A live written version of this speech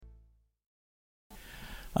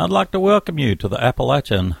I'd like to welcome you to the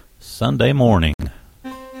Appalachian Sunday morning.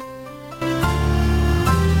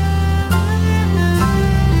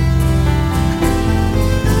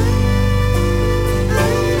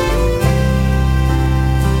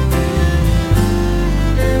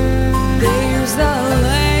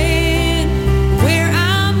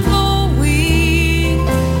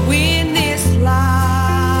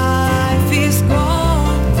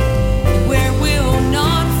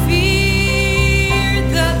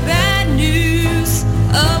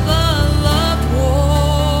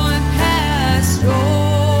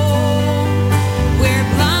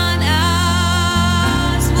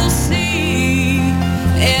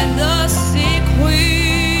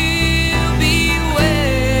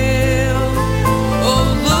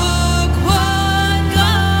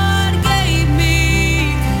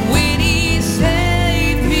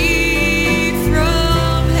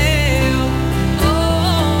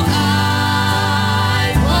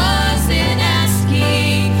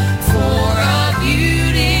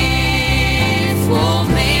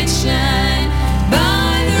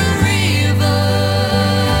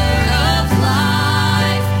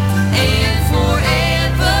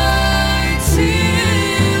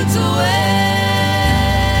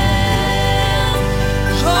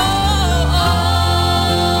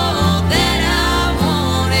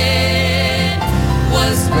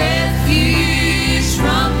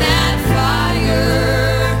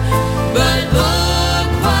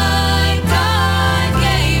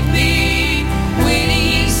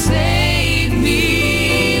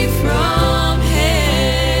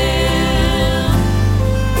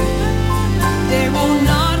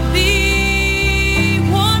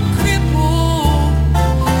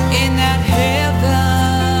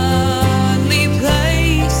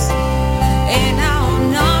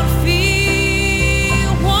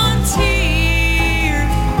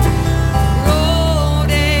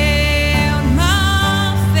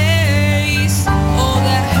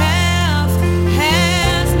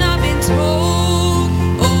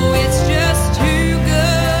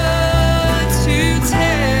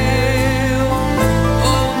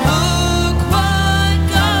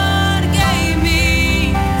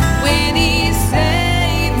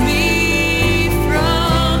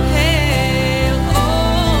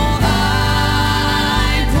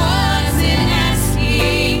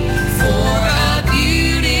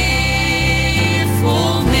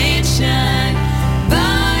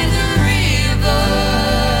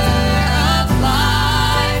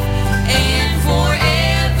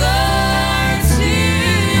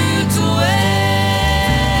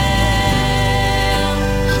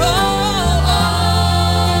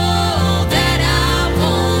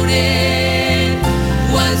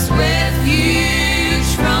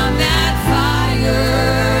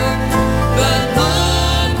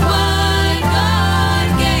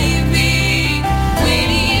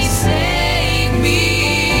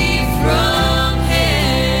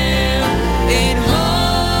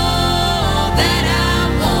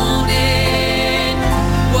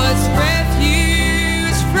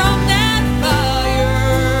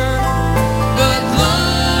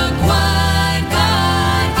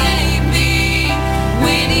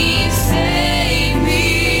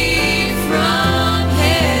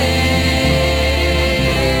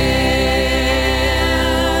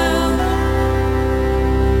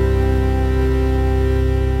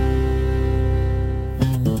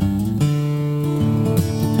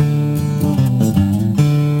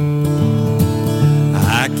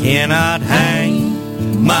 Cannot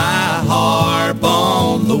hang my harp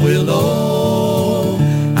on the willow.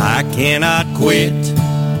 I cannot quit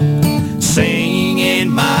singing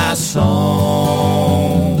my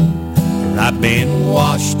song. I've been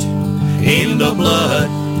washed in the blood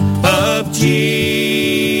of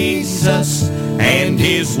Jesus, and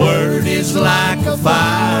His word is like a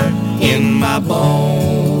fire in my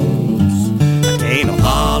bones. I can't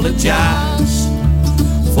apologize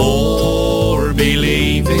for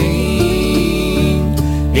believing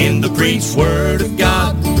in the preached word of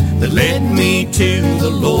God that led me to the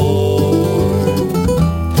Lord.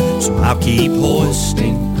 So I'll keep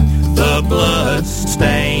hoisting the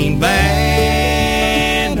blood-stained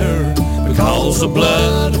banner, because the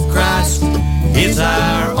blood of Christ is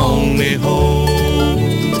our only hope.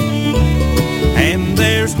 And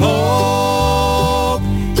there's hope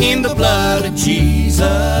in the blood of Jesus,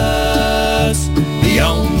 the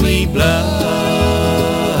only blood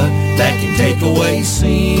that can take away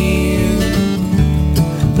sin.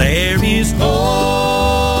 There is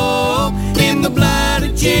hope in the blood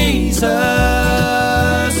of Jesus.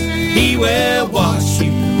 He will wash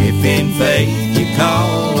you if in faith you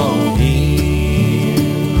call on Him.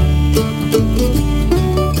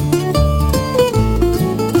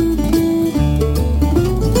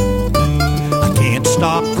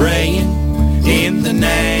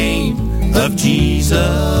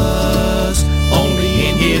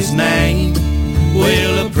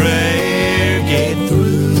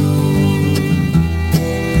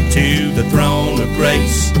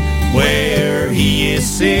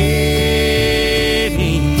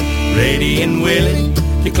 and willing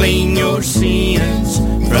to clean your sins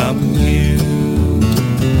from you.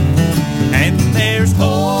 And there's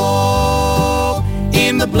hope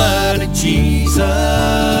in the blood of Jesus,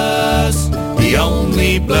 the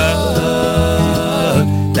only blood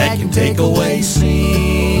that can take away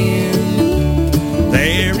sin.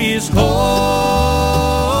 There is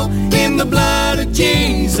hope in the blood of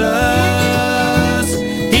Jesus.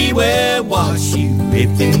 He will wash you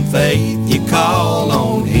if in faith you call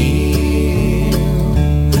on Him.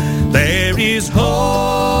 There is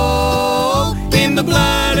hope in the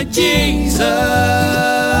blood of Jesus.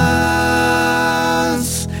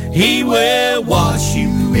 He will wash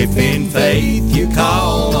you if in faith you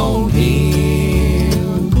call on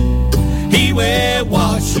Him. He will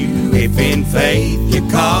wash you if in faith you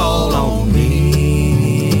call on Him.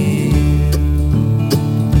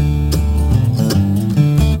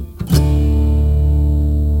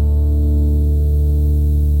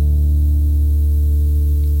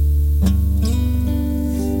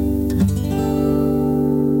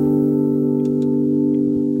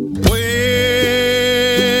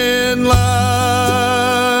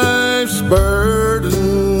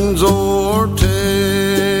 Burdens o'ertake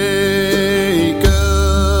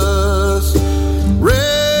us,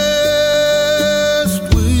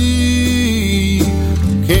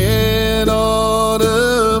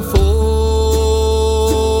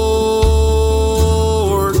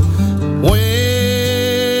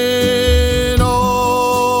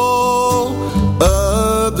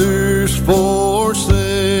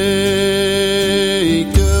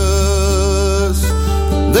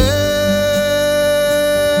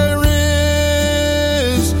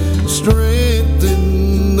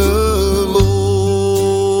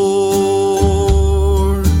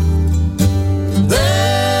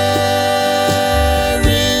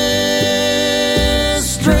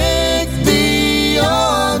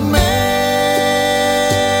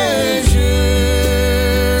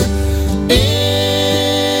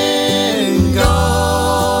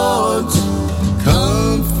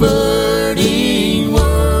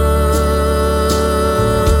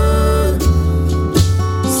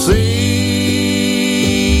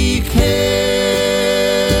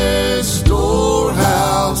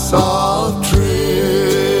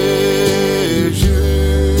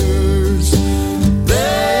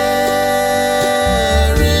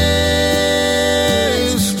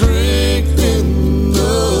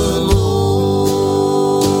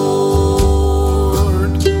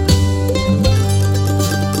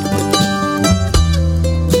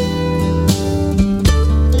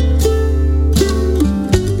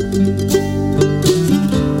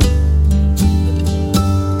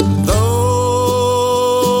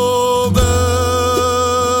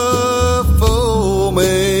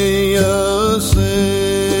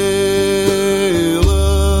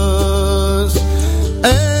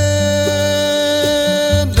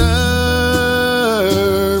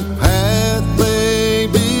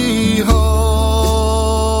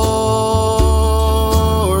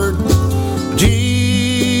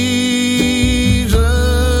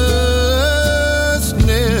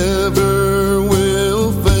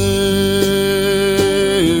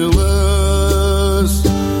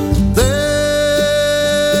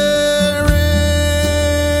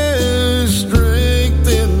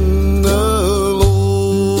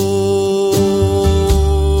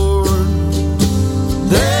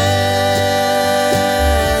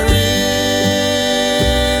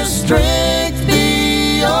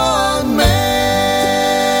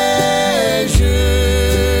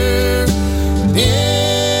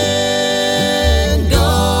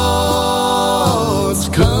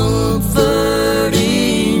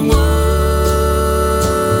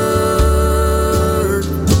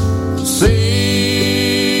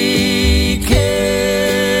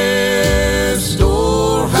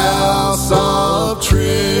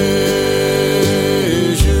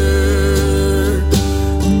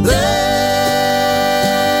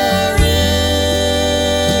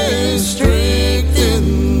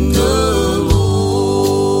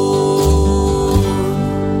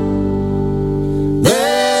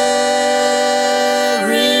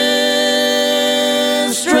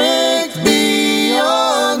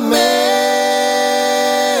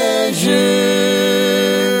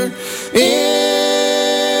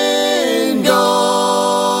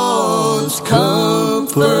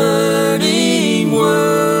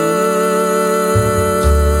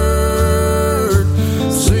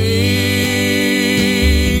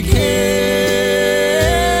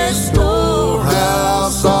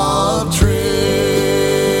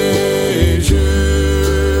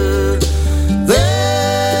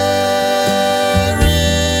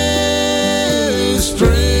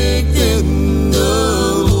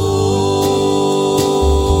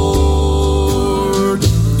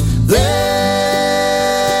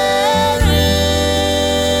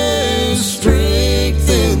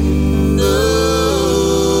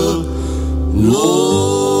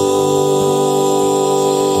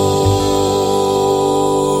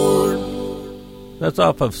 Starts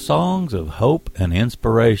off of Songs of Hope and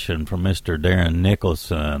Inspiration from Mr. Darren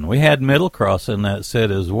Nicholson. We had Middle Cross in that set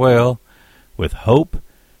as well, with Hope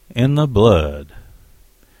in the Blood.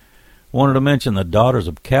 Wanted to mention the Daughters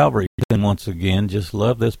of Calvary, and once again, just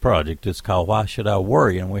love this project. It's called Why Should I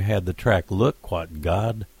Worry? And we had the track Look What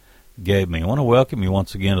God Gave Me. I want to welcome you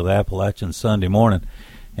once again to the Appalachian Sunday morning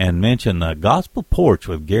and mention the Gospel Porch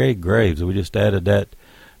with Gary Graves. We just added that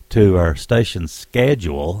to our station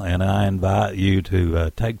schedule, and I invite you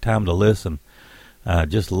to take time to listen.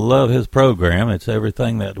 Just love his program. It's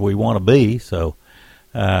everything that we want to be. So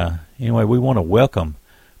anyway, we want to welcome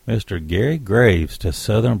Mr. Gary Graves to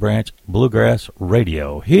Southern Branch Bluegrass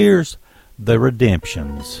Radio. Here's The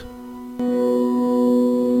Redemptions.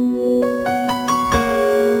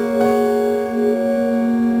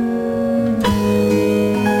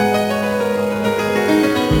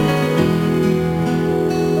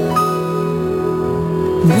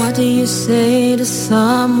 What do you say to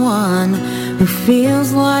someone who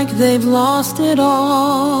feels like they've lost it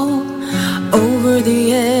all? Over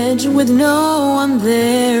the edge with no one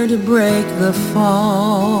there to break the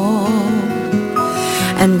fall.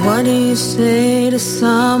 And what do you say to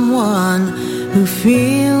someone who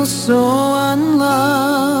feels so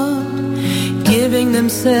unloved, giving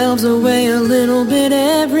themselves away a little bit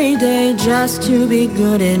every day just to be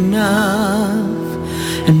good enough?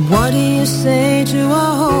 And what do you say to a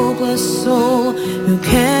hopeless soul who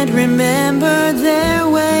can't remember their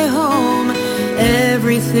way home?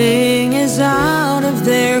 Everything is out of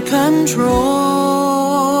their control.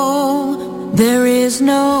 There is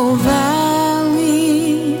no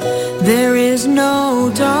valley, there is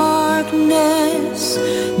no darkness,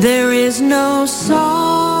 there is no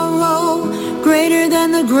sorrow greater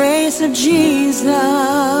than the grace of Jesus.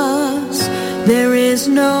 There is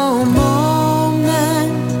no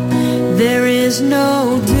moment, there is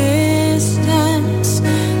no distance,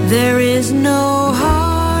 there is no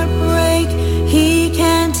heartbreak He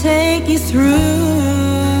can take you through.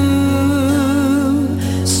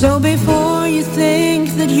 So before you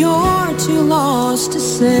think that you're too lost to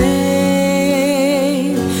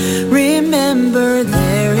save, remember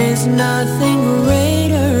there is nothing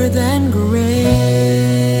greater than grace.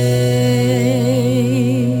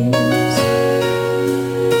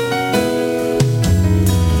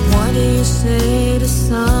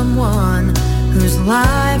 Whose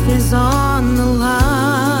life is on the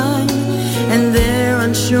line, and they're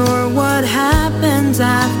unsure what happens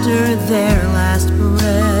after their last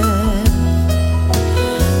breath.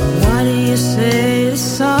 What do you say to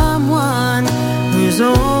someone who's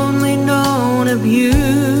only known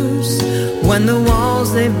abuse, when the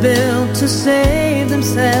walls they've built to save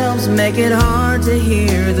themselves make it hard to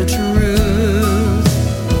hear the truth?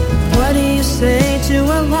 What do you say to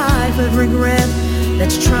a life of regret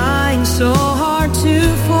that's trying so hard to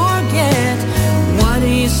forget? What do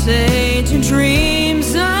you say to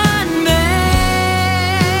dreams unmet?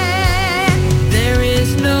 There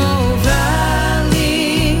is no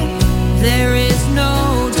valley, there is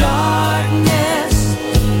no darkness,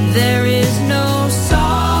 there is no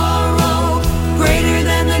sorrow greater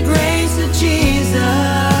than the grace of Jesus.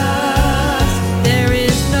 There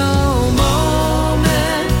is no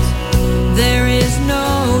moment, there is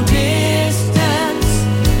no distance,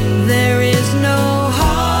 there is no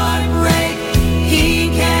heartbreak He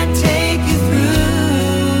can't take you through.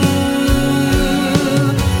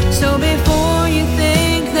 So before you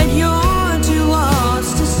think that you're too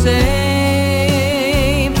lost to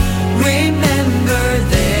save, remember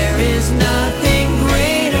there is nothing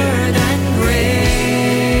greater than grace.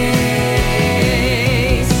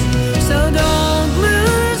 So don't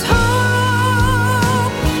lose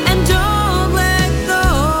hope and don't let go.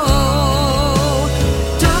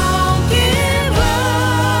 Don't give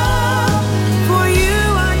up, for you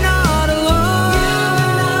are not alone.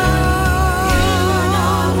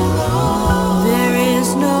 There is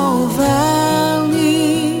no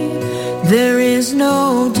valley, there is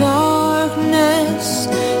no darkness,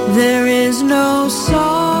 there is no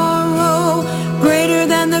sorrow greater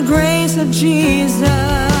than the grace of Jesus.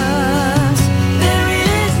 There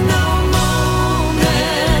is no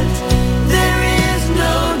moment, there is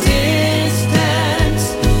no distance,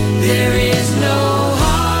 there is no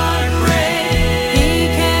heartbreak He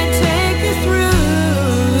can't take you through.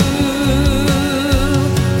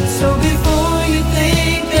 So before you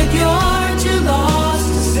think that you're too lost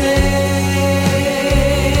to save,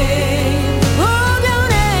 oh,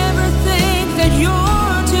 don't ever think that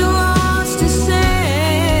you're too lost to save.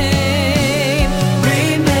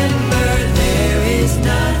 Remember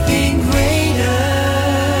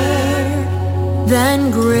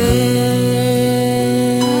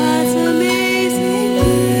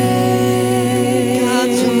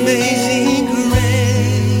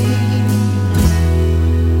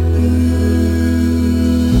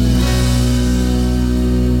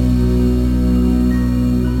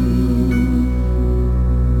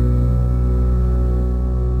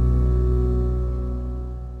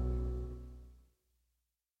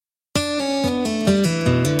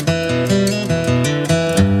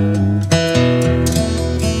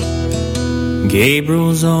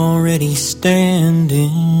Gabriel's already standing.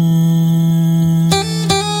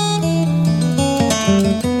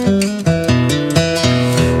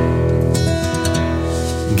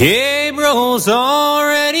 Gabriel's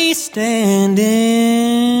already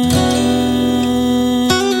standing.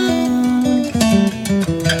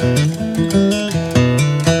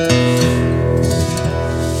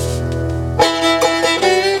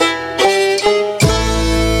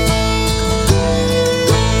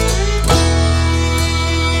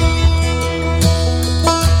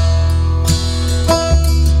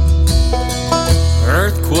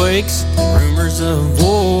 Earthquakes, rumors of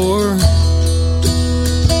war.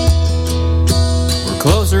 We're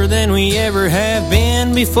closer than we ever have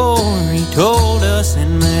been before. He told us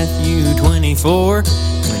in Matthew 24,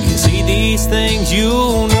 when you see these things,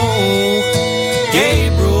 you'll know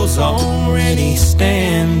Gabriel's already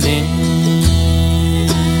standing.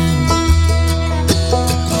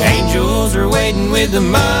 Angels are waiting with the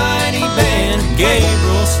mighty band.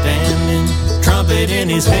 Gabriel standing, trumpet in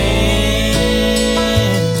his hand,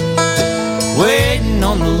 waiting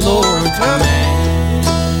on the Lord's command.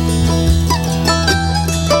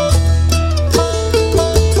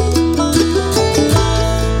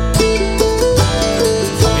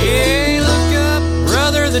 Hey, look up,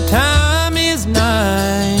 brother, the time is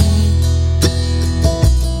nigh.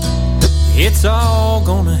 It's all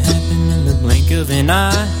gonna happen in the blink of an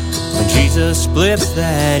eye, when Jesus splits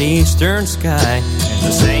that eastern sky and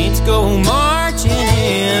the saints go marching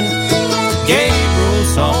in.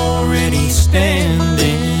 Gabriel's already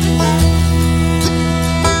standing.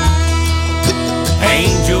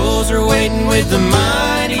 Angels are waiting with the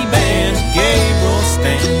mighty band. Gabriel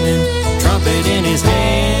standing, trumpet in his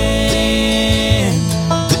hand,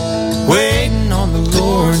 waiting on the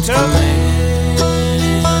Lord's command.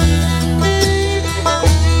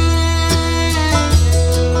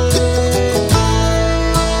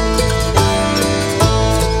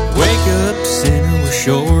 Wake up, sinner, we're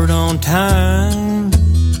short on time.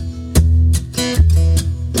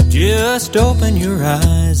 Just open your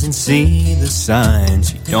eyes and see the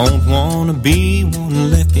signs. You don't want to be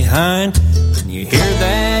one left behind. When you hear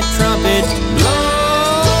that trumpet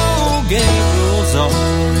blow, Gabriel's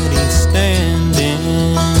already standing.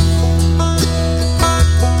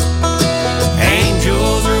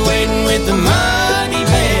 Angels are waiting with the mighty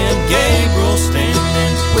band. Gabriel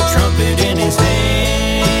standing with trumpet in his hand.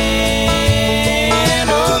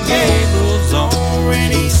 Oh, Gabriel's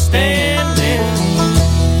already standing.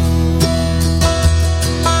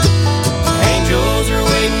 Angels are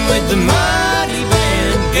waiting with the mighty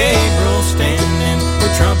band. Gabriel standing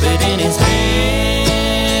with trumpet in his hand,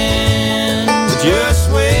 just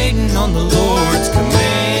waiting on the Lord's command.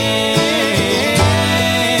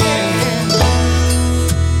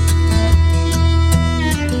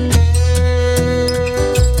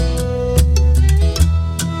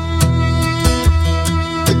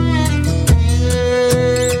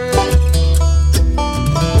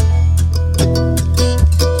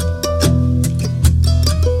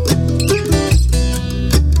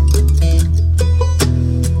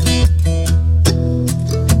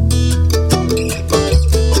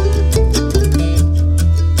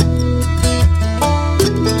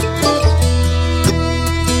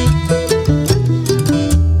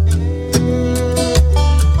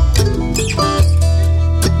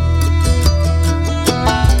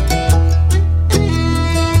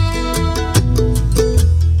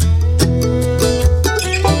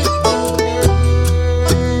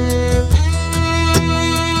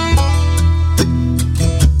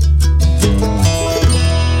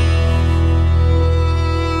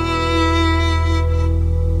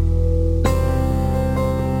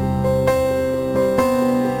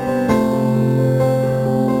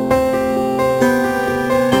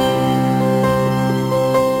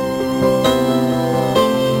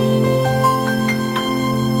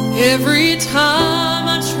 Every time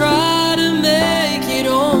I try to make it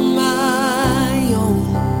on my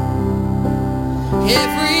own,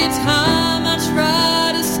 every time I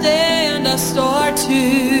try to stand, I start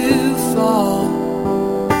to fall.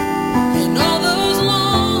 And all those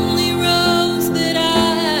lonely roads that I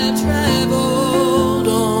have traveled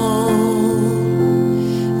on,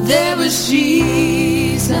 there was Jesus.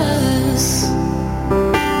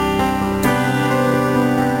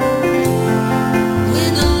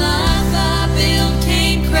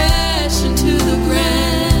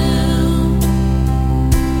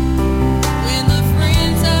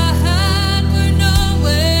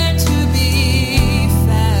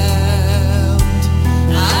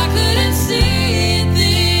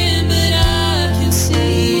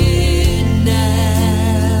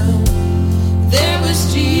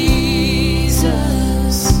 Jesus.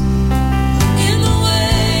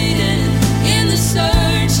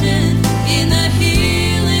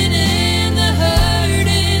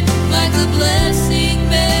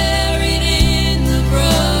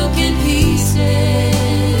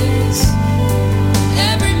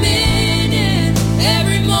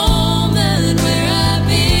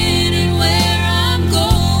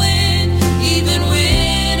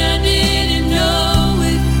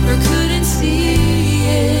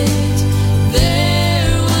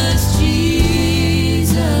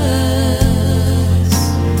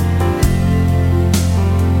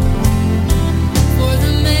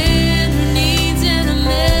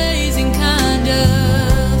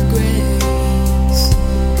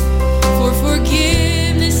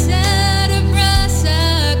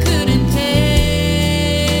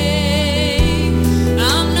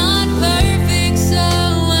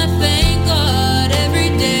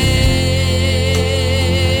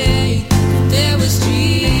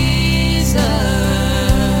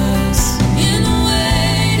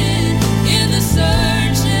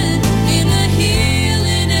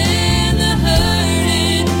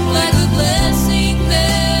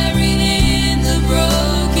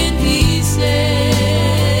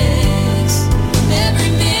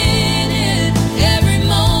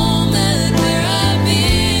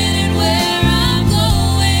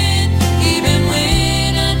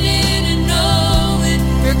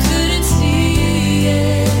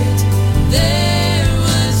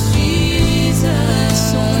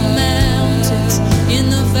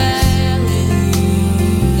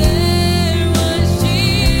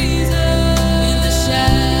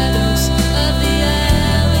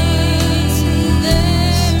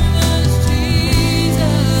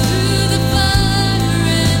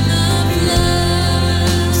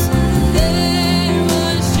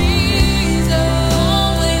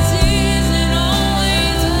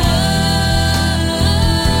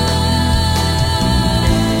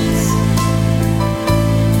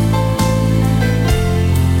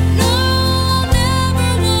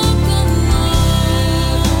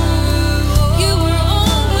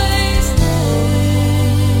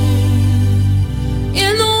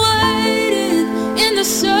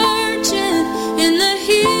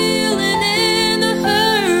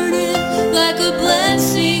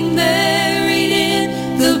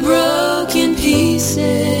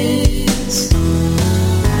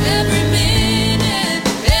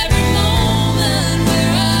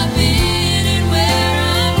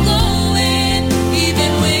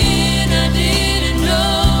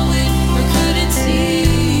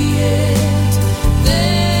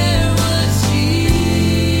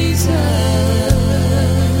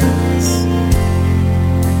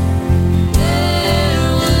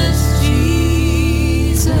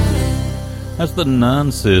 was the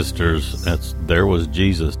Nun Sisters. That's There Was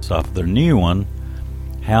Jesus off their new one,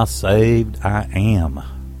 How Saved I Am.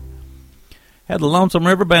 Had the Lonesome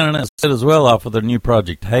River Band in that set as well off of their new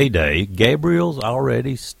project Heyday. Gabriel's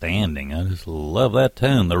Already Standing. I just love that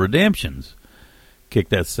tune. The Redemptions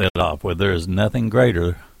kicked that set off with There is nothing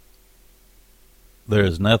greater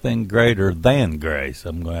than grace.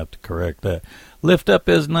 I'm going to have to correct that. Lift Up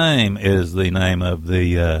His Name is the name of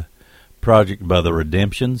the project by the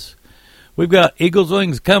Redemptions. We've got Eagle's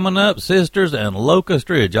Wings coming up, Sisters, and Locust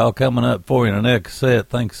Ridge all coming up for you in the next set.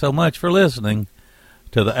 Thanks so much for listening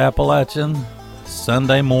to the Appalachian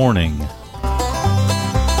Sunday Morning.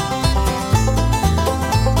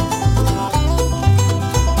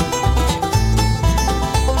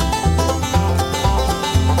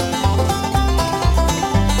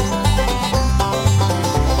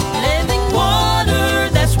 Living water,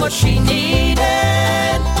 that's what she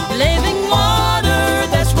needed. Living water,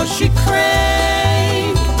 that's what she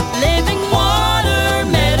craved. Living water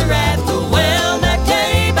met her at the well that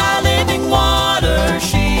day. By living water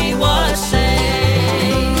she was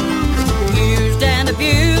saved. Used and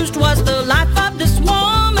abused was the life of this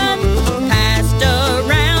woman, passed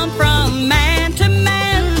around from man to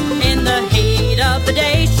man. In the heat of the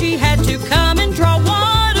day she had to come and draw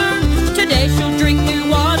water. Today she'll drink new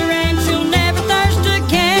water and she'll never thirst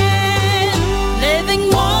again.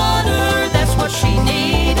 Living water, that's what she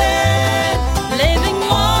needed. Living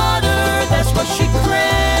water, that's what she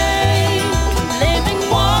craved. Living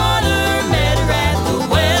water met her at the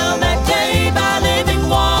well that day. By living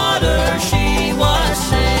water she was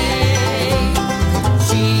saved.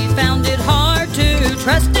 She found it hard to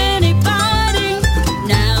trust anybody.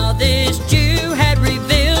 Now this Jew had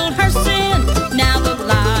revealed her sin. Now the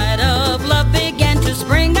light of love began to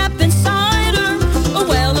spring up inside her. A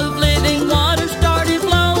well of living water started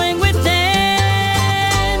flowing within.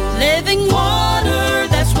 Living water,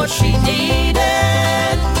 that's what she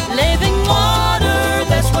needed. Living water,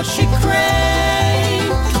 that's what she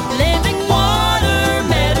craved. Living water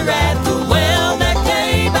met her at the well that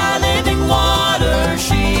day. By living water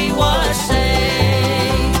she was saved.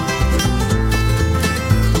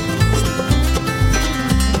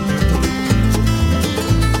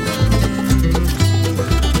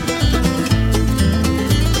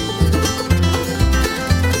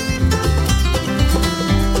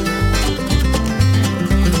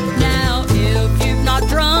 Now, if you've not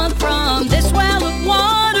drunk from this well of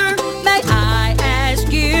water, may I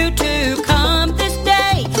ask you to come this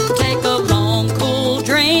day. Take a long, cool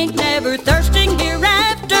drink, never thirsting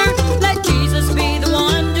hereafter. Let Jesus be the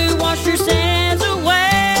one to wash your sins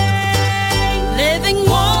away. Living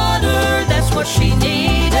water, that's what she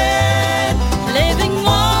needed. Living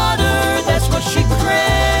water, that's what she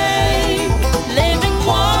craved. Living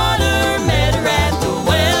water met her at the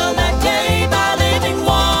well that day. By living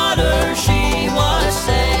water she was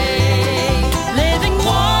saved. Living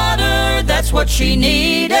water, that's what she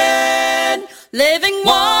needed. Living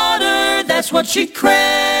water, that's what she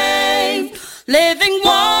craved. Living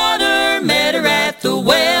water met her at the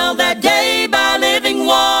well that day. By living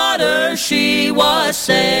water she was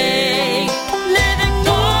saved. Living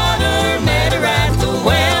water met her at the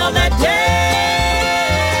well that day.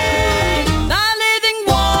 By living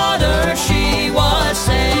water she was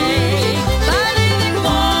saved. By living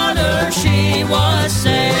water she was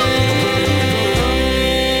saved.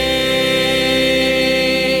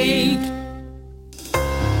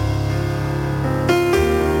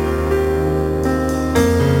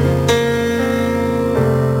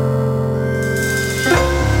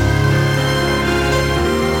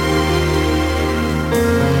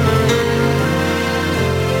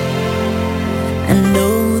 I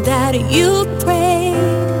know that you've prayed,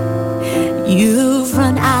 you've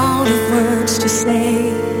run out of words to say,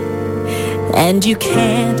 and you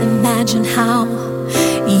can't imagine how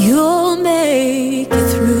you'll make it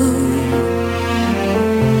through.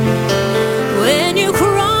 When you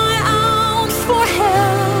cry out for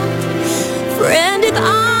help, friend, if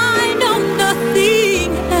I know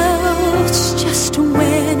nothing else, just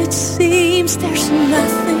when it seems there's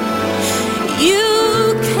nothing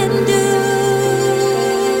you can do,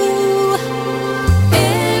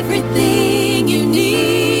 everything you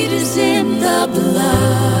need is in the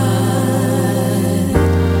blood.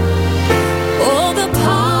 Oh, the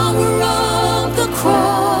power of the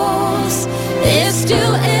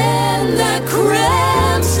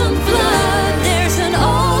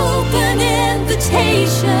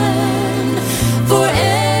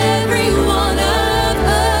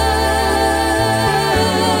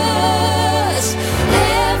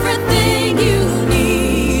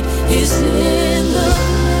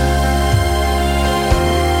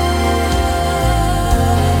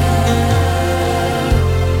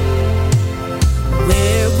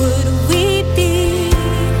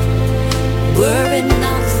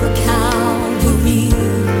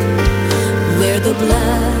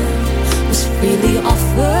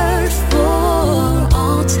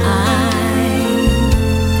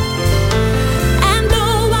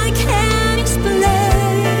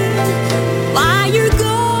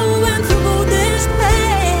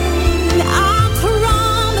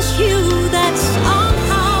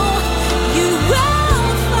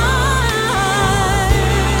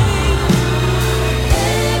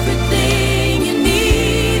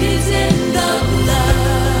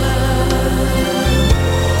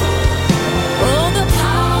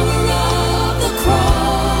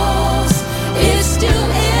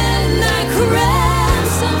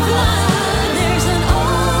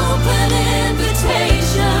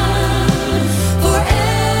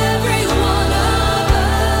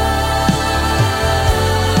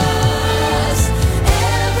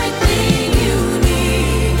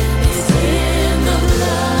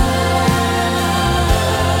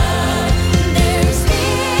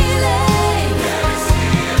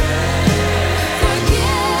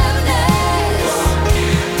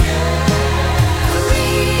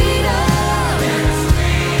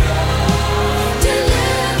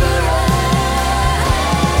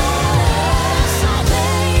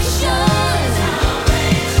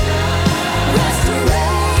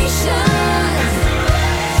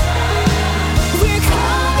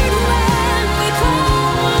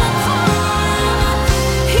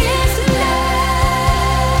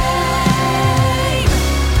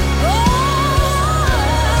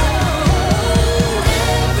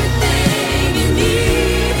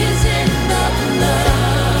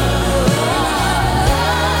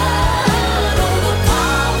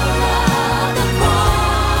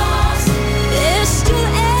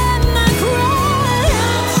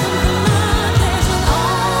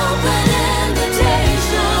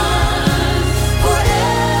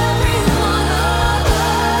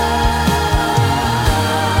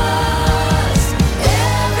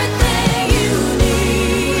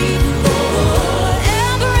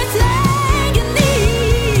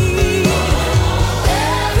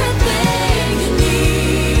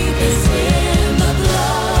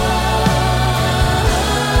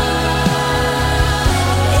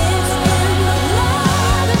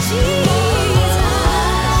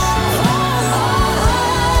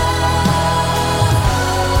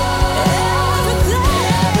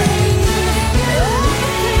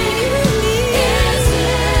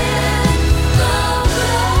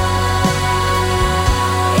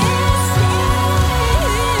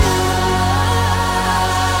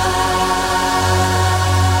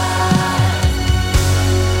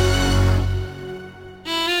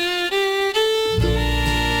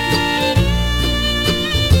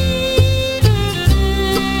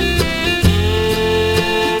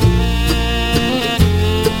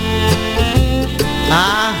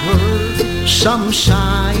Some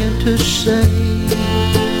scientists say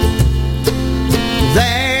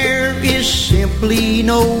there is simply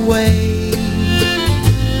no way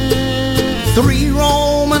 3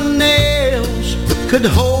 Roman nails could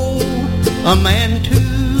hold a man to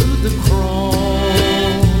the cross.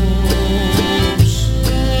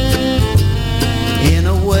 In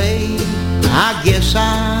a way, I guess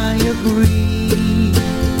I agree,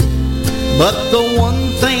 but the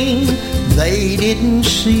one thing they didn't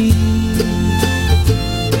see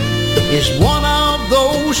is one of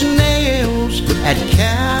those nails at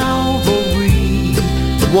Calvary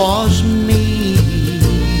was me.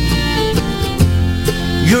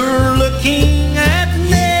 You're looking at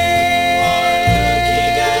nails.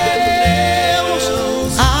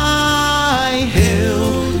 I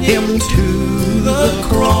held him to the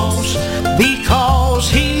cross because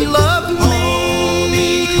he loved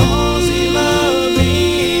me. Because he loved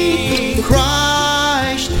me.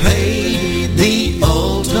 Christ paid the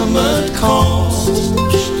ultimate cost.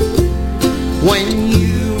 When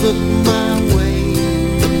you look my way,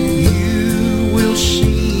 you will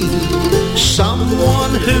see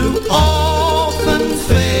someone who often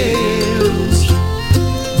fails.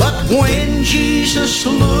 But when Jesus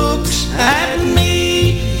looks at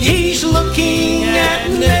me, he's looking at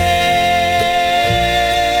nails.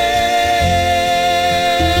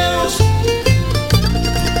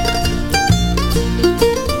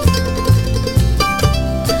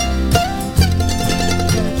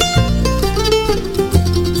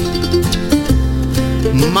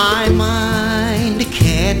 My mind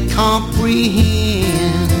can't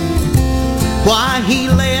comprehend why he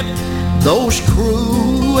let those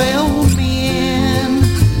cruel men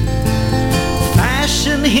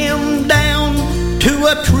fasten him down to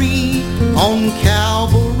a tree on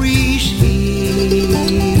Calvary's hill.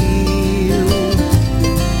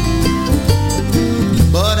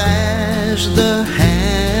 But as the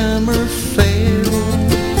hammer fell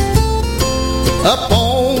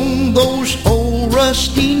upon those old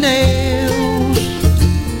rusty nails,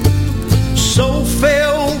 so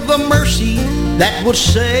fell the mercy that would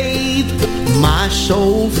save my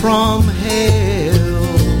soul from hell.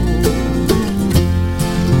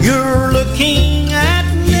 You're looking at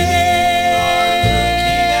nails.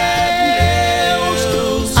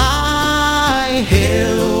 I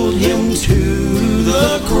held him to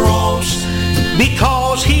the cross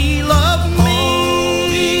because he loved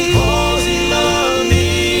me. Because he loved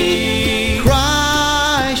me.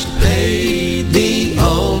 Christ paid the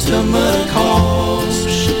ultimate cost.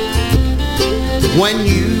 When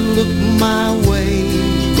you look my way,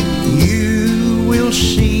 you will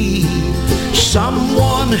see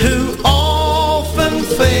someone who often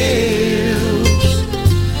fails.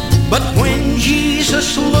 But when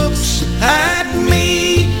Jesus looks at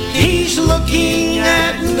me, he's looking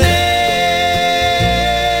at nails.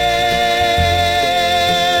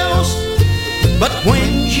 But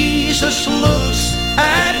when Jesus looks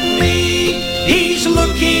at me, he's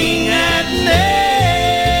looking at nails.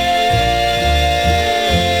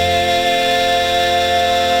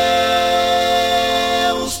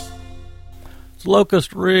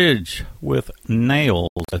 Locust Ridge with Nails.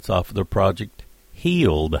 That's off of the project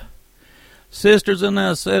Healed. Sisters in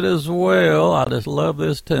that set as well. I just love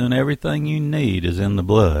this tune. Everything you need is in the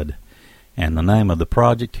blood. And the name of the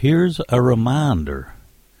project, Here's a Reminder.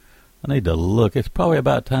 I need to look. It's probably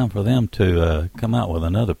about time for them to come out with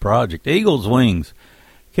another project. Eagle's Wings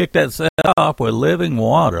kicked that set off with Living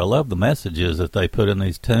Water. I love the messages that they put in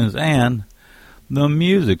these tunes, and the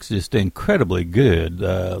music's just incredibly good.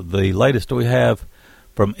 The latest we have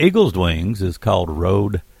from Eagle's Wings is called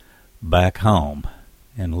Road Back Home.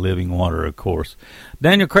 And Living Water, of course.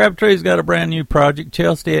 Daniel Crabtree's got a brand new project.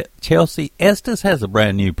 Chelsea Estes has a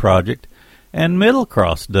brand new project. And Middle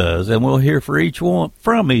Cross does. And we'll hear from each one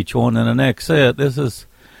in the next set. This is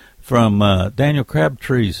from Daniel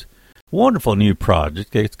Crabtree's wonderful new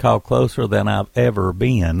project. It's called Closer Than I've Ever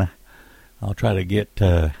Been. I'll try to get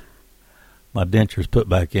my dentures put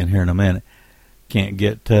back in here in a minute. Can't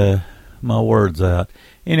get my words out.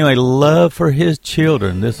 Anyway, Love for His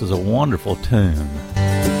Children. This is a wonderful tune.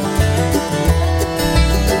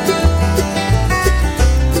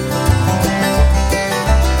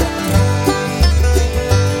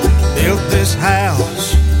 Built this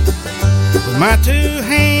house with my 2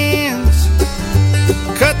 hands,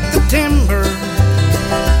 cut the timber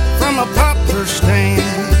from a poplar stand,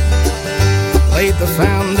 laid the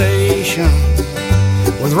foundation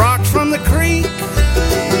with rocks from the creek,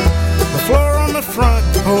 the floor on the front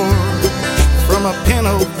porch from a pin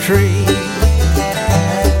oak tree.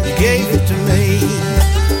 You gave it to me,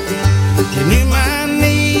 you knew my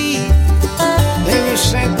need, then you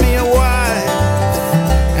sent me a wife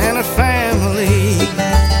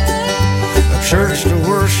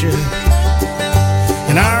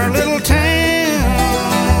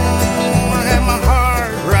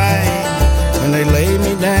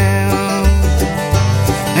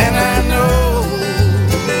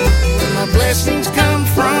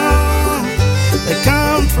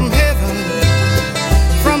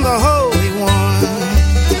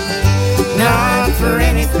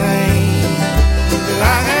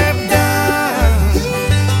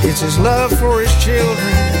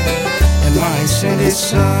He sent His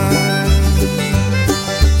Son.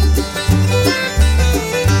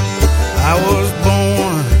 I was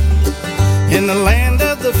born in the land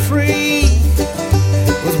of the free,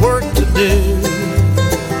 with work to do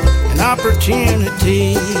and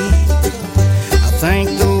opportunity. I thank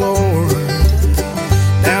the Lord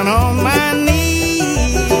down on my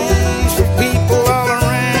knees for people all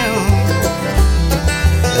around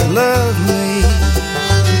that love me.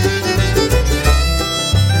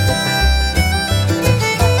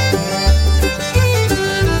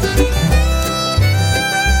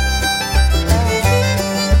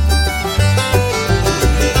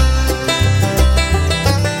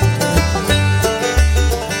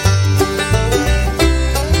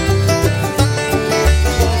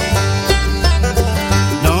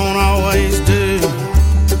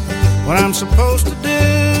 I'm supposed to do.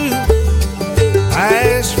 I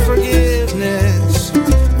ask forgiveness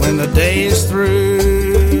when the day is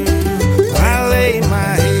through. I lay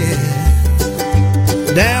my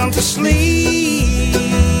head down to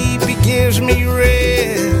sleep. He gives me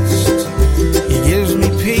rest, He gives me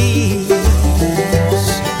peace.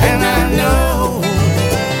 And I know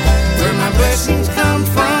where my blessings come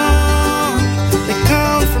from. They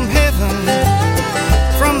come from heaven,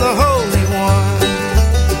 from the Holy One.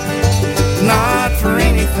 Not for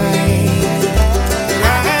anything I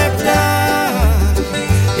have done.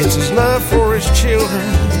 It's His love for His children,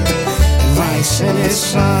 and why He sent His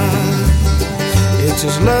Son. It's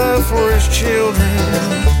His love for His children,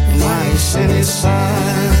 and why He sent His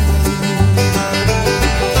Son.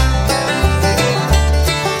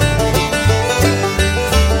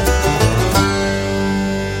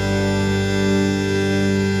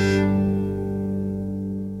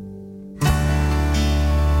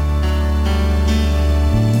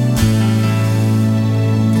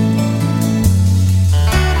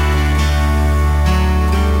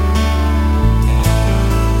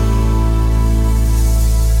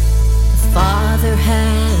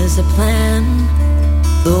 A plan,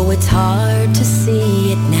 though it's hard to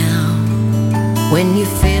see it now. When you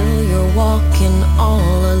feel you're walking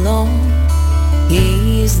all alone,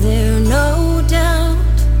 He's there, no doubt.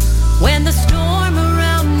 When the storm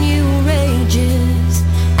around you rages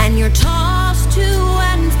and you're tossed to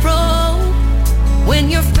and fro, when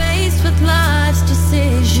you're faced with life's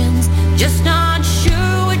decisions, just not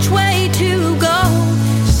sure which way to go,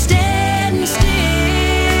 stand still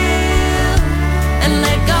and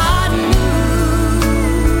let God move.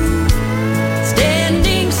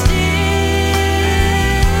 Standing still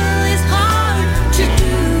is hard to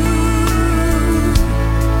do.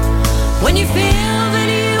 When you feel that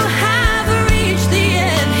you have reached the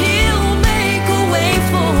end, He'll make a way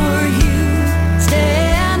for you.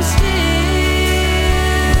 Stand still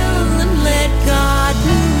and let God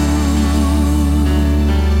move.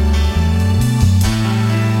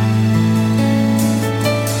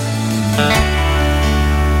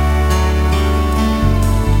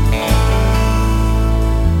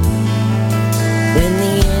 When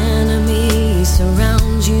the enemy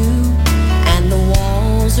surrounds you and the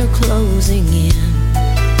walls are closing in,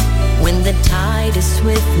 when the tide is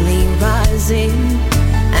swiftly rising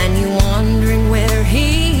and you're wondering where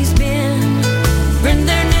He's been, when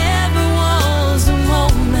there never was a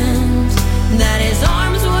moment that His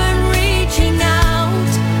arms weren't reaching out,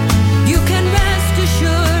 you can rest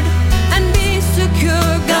assured and be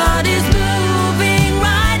secure. God is moving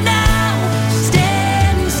right now.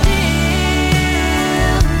 Stand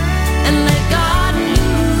still and let God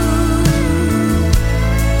move.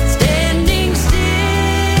 Standing still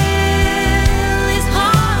is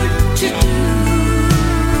hard to do.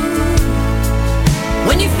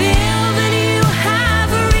 When you feel that you have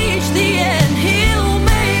reached the end, He'll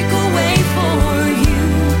make a way for you.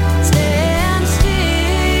 Stand still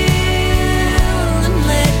and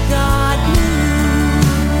let God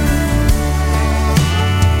move.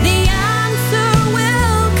 The answer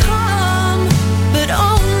will come, but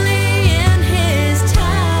only in His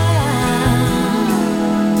time.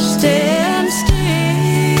 Stand still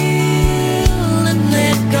and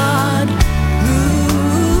let God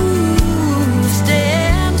move.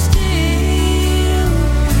 Stand still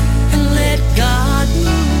and let God move.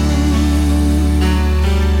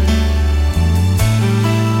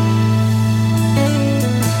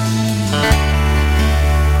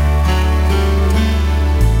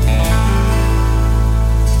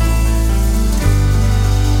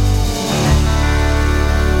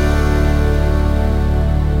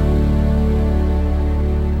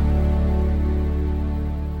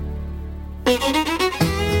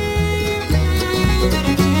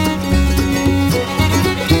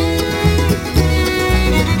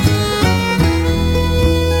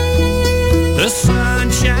 The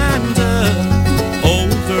sun shines up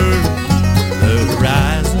over the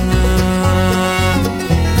horizon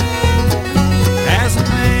as I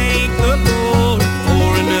thank the Lord for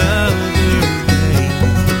another day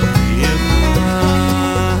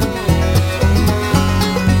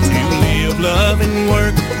to live, love, and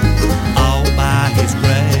work all by His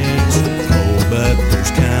grace. Oh, but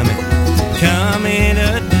there's coming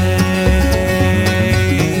a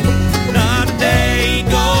day. Not a day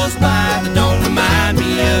goes by that don't remind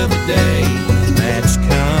me of a day that's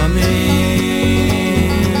coming,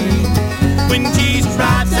 when Jesus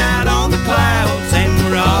rides out on the clouds and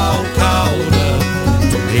we're all called up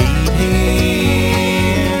to meet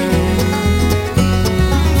Him,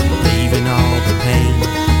 leaving all the pain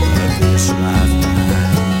of this life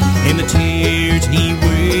behind, and the tears He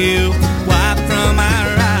will wipe from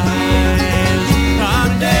our eyes.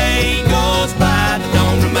 Not a day goes by that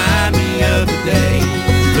don't remind me of the day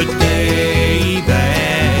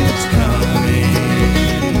that's coming.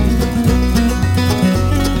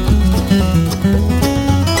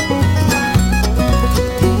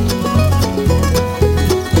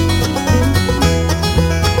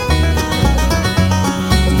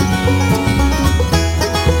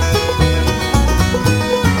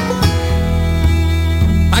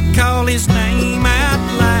 I call His name out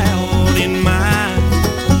loud in my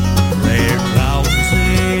prayer closet.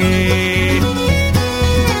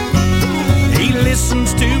 He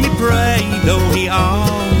listens to me pray, though He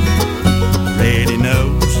already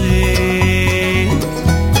knows it.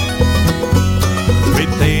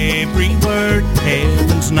 With every word,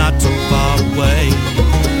 heaven's not so far away.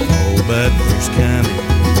 Oh, but there's coming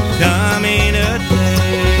a day.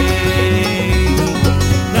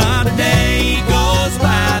 Not a day goes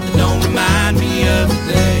by that don't remind me of the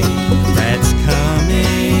day that's coming,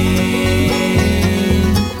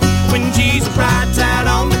 when Jesus rides out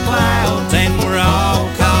on the clouds and we're all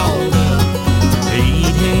called up to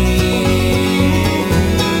meet Him,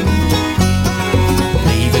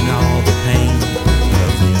 leaving all the pain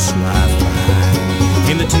of this life behind,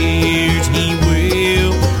 and the tears He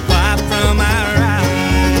will wipe from our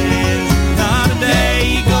eyes. Not a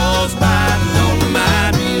day goes by that don't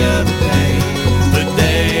remind me of the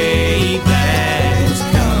day that's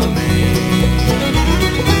coming.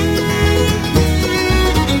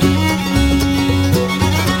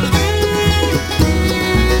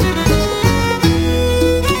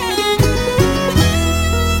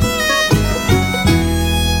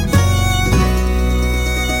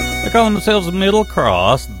 They're calling themselves the Middle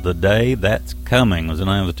Cross. The Day That's Coming was the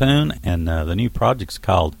name of the tune, and the new project's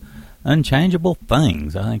called Unchangeable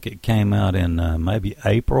Things. I think it came out in maybe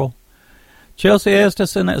April. Chelsea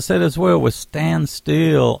Estes in that set as well with Stand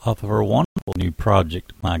Still off of her wonderful new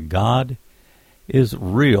project, My God Is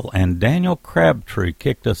Real. And Daniel Crabtree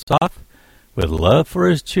kicked us off with Love for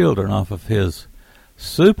His Children off of his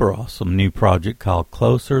super awesome new project called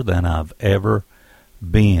Closer Than I've Ever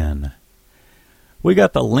Been. We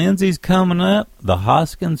got the Lindsays coming up, the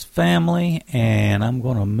Hoskins family, and I'm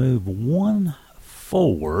going to move one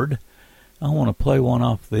forward. I want to play one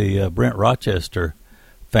off the Brent Rochester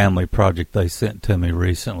family project they sent to me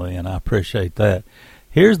recently, and I appreciate that.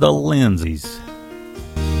 Here's the Lindsays.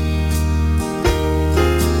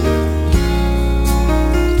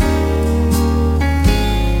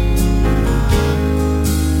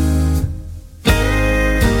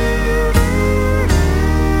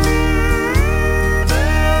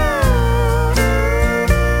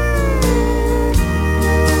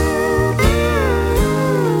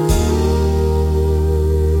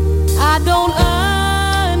 I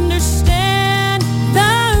don't understand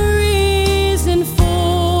the reason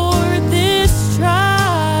for this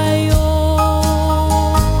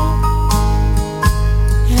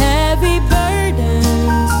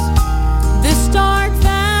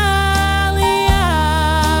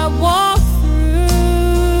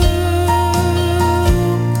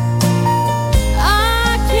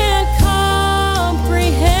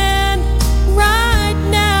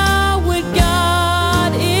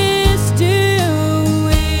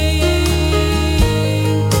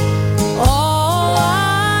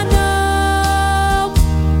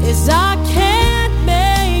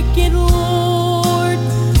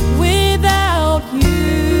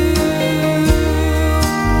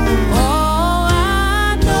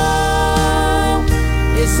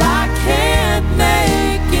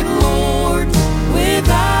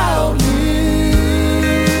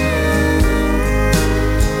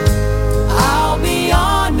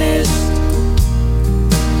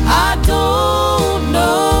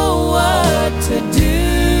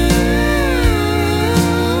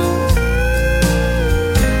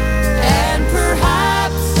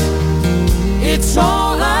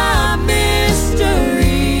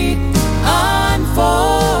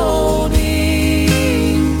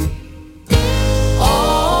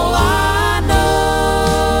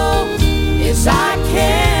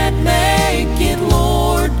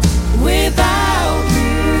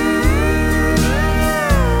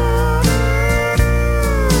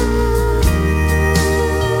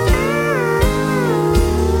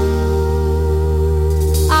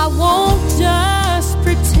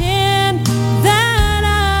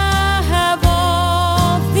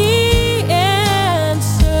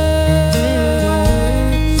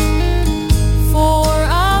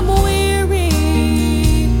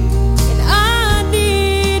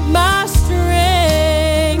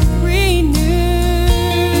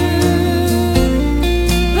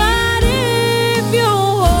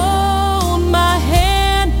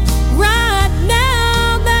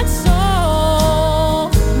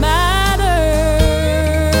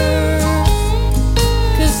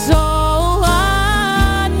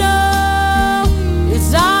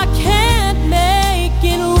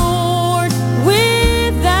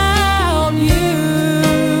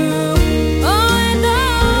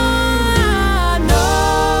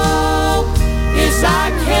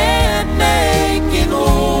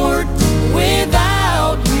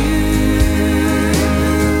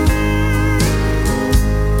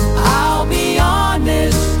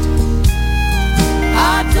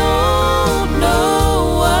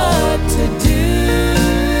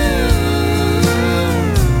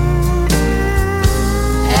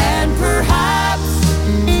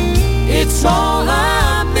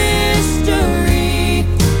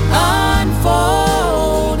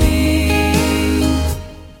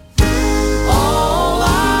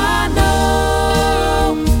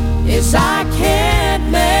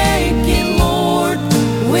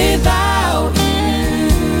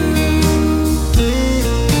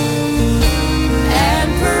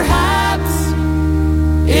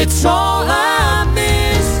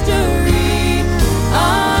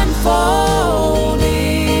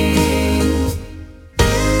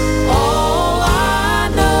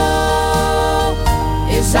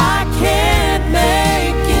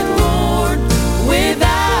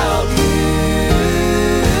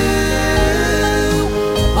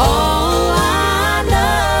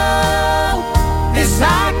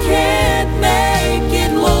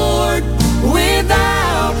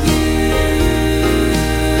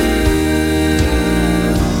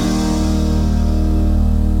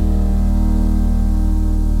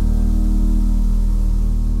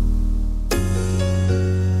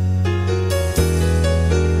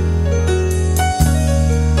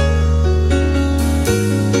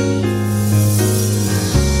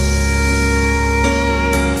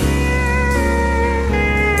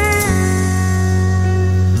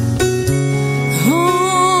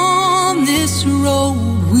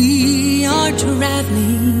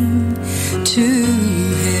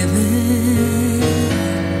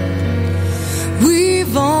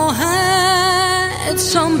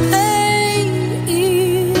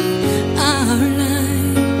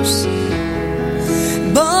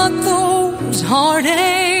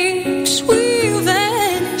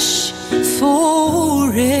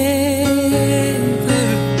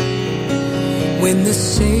when the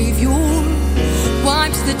Savior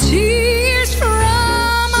wipes the tears from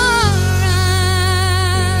our eyes.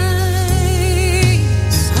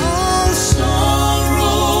 All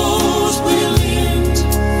sorrows will end,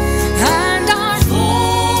 And our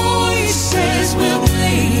voices will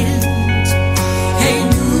blend, a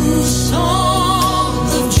new song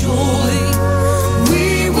of joy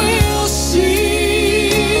we will sing.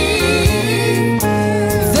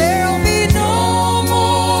 There'll be no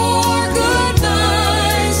more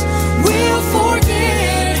goodbyes. We'll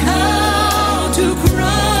forget how to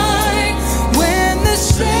cry when the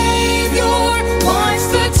Savior wipes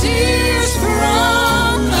the tears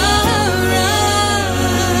from our eyes.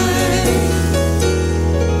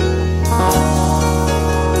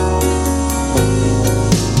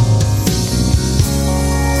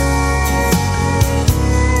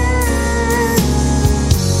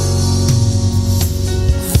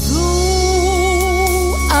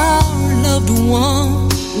 Though our loved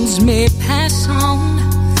ones may pass on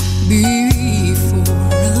before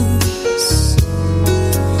us,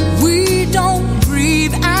 we don't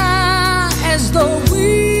grieve as though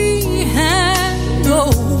we had no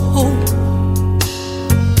hope.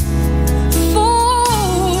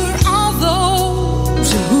 For all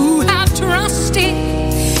those who have trusted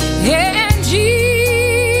in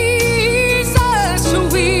Jesus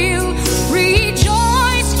will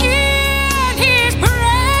rejoice in His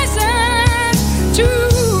presence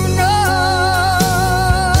tonight.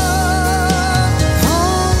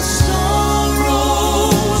 All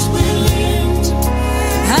sorrows will end,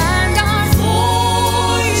 And our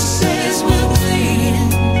voices will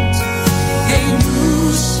blend, a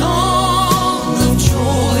new song of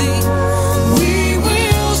joy we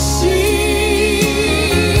will sing.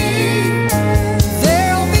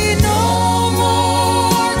 There'll be no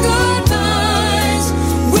more goodbyes.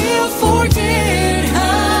 We'll forget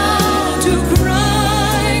how to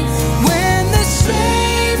cry when the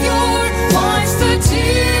Savior wipes the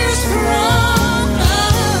tears from our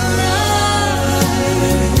eyes.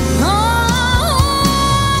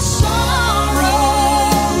 All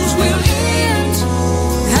sorrows will end,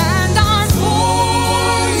 And our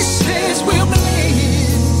voices will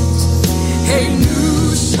blend, a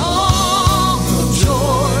new song of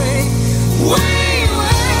joy we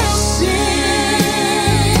will sing.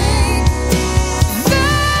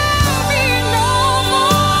 there'll be no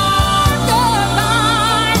more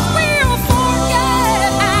goodbyes. We'll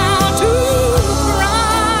forget how to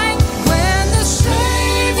cry when the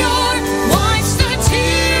Savior wipes the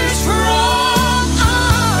tears from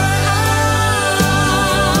our eyes.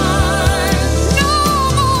 No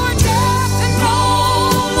more death and no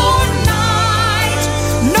more night,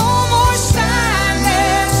 no more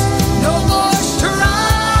sadness, no more strife.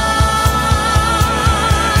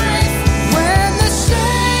 When the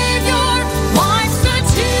Savior wipes the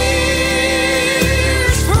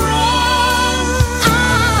tears from our eyes.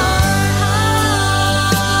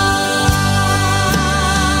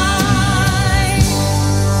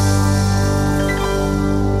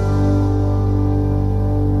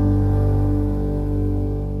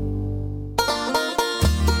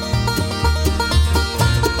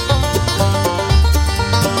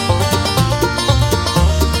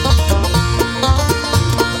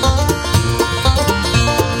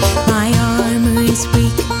 My armor is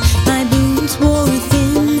weak, my boots wore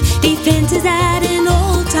thin, defense is at an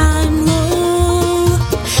all-time low.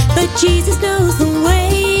 But Jesus knows the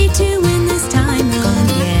way to win this time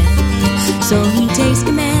again. So He takes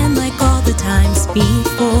command like all the times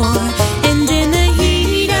before. And in the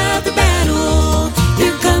heat of the battle,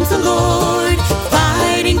 here comes the Lord,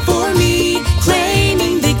 fighting for me,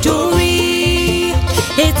 claiming victory.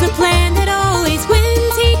 It's a plan that always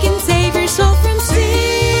wins. He can save your soul from sin,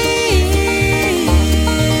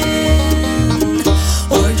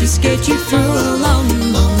 or just get you through a long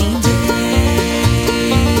and lonely day.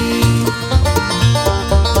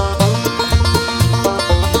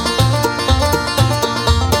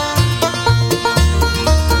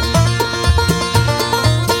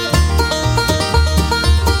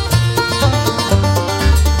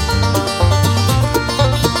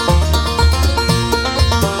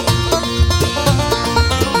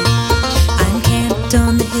 I'm camped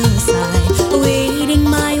on the hillside, awaiting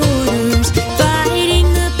my orders, fighting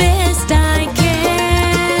the best I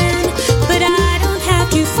can. But I don't have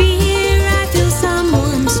to fear, I feel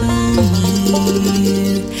someone so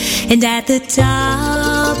near. And at the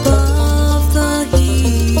top of the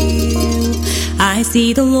hill, I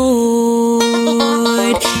see the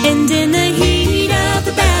Lord. And in the heat of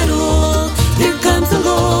the battle, here comes the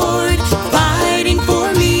Lord, fighting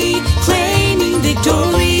for me, claiming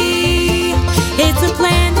victory. It's a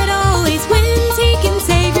plan that always wins. He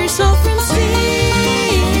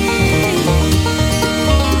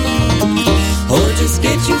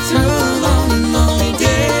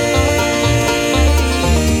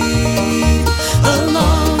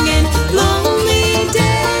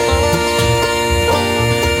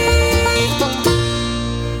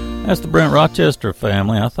That's the Brent Rochester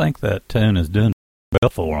family. I think that tune is doing well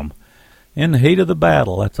for them. In the Heat of the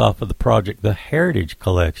Battle, that's off of the project The Heritage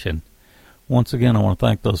Collection. Once again, I want to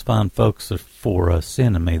thank those fine folks for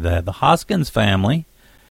sending me that. The Hoskins family,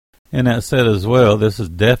 and that said as well, this is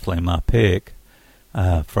definitely my pick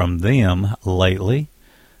from them lately.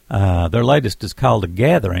 Their latest is called A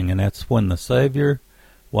Gathering, and that's When the Savior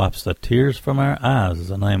Wipes the Tears from Our Eyes is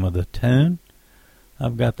the name of the tune.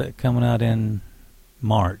 I've got that coming out in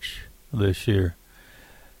March this year.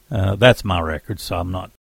 That's my record, so I'm not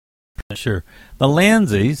sure. The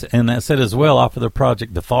Lindsays, and that said as well, off of their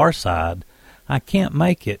project The Far Side, I Can't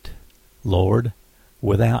Make It, Lord,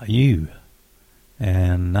 Without You.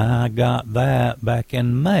 And I got that back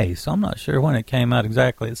in May, so I'm not sure when it came out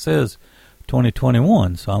exactly. It says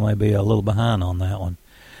 2021, so I may be a little behind on that one.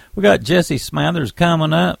 We got Jesse Smathers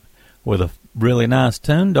coming up with a really nice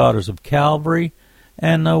tune, Daughters of Calvary,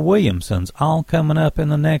 and Williamsons, all coming up in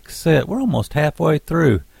the next set. We're almost halfway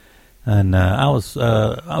through, and I was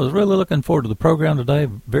really looking forward to the program today.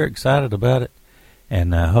 Very excited about it,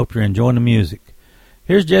 and I hope you're enjoying the music.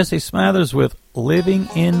 Here's Jesse Smathers with Living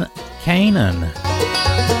in Canaan.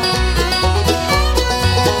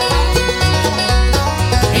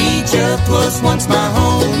 Egypt was once my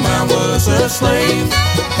home, I was a slave,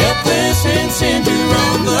 helpless and sin to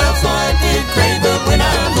roam, love's light did crave, but when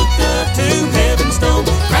I looked up to heaven's dome,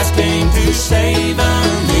 Christ came to save.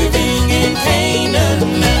 I'm living in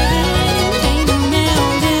Canaan now,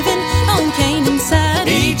 living on Canaan's side,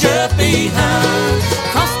 Egypt behind,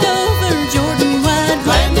 crossed over Jordan wide,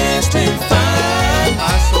 gladness to find,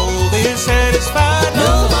 my soul is satisfied,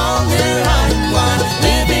 no longer I'm blind,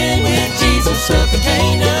 living with Jesus up in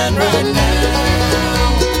Canaan right now.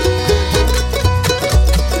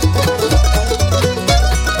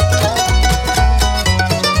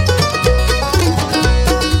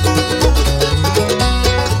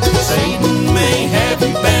 Satan may have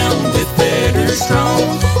you bound with fetters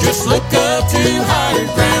strong, just look up to higher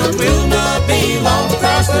ground, will not be long,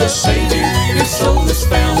 Christ the Savior, your soul is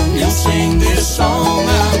found, you'll sing this song,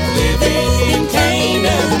 I'm living in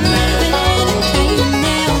Canaan now.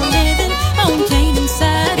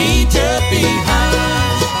 Egypt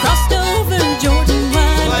behind, crossed over Jordan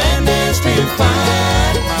wide, land is to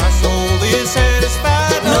find, my soul is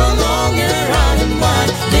satisfied, no longer I am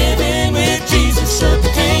blind, living with Jesus up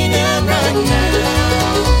in Canaan right now.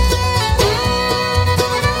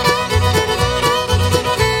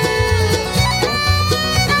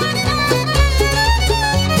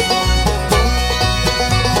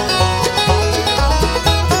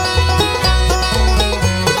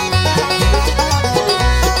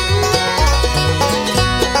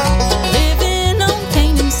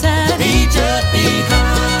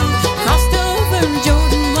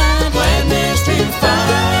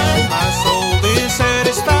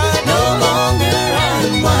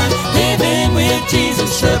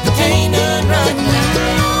 Jesus up in Canaan right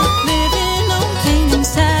now, living on Canaan's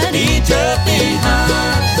side, Egypt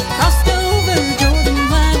behind, crossed over Jordan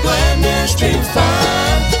wide, gladness to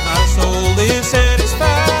find, my soul is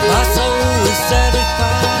satisfied, my soul is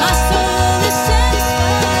satisfied, my soul is satisfied,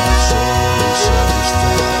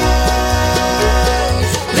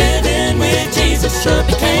 living with Jesus up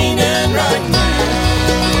in Canaan right now.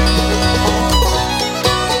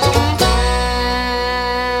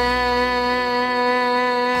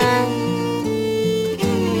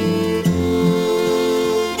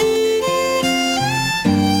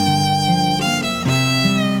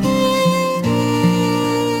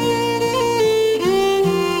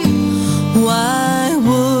 Why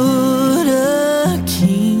would a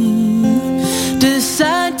king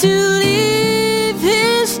decide to leave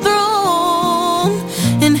his throne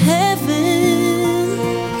in heaven?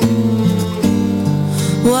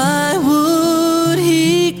 Why would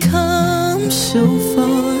he come so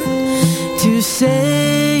far to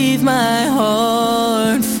save my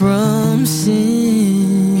heart from sin?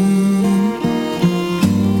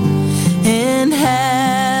 And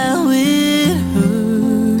how it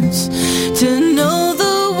hurts to know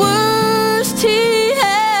the worst he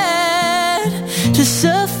had to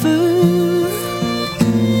suffer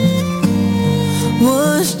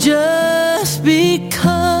was just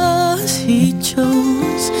because he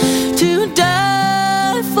chose to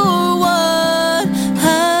die for what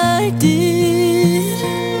I did.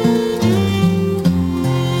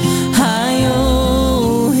 I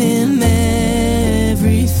owe him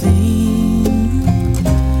everything.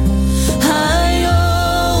 I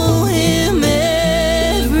owe him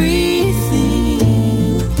everything.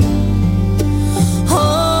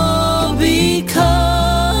 All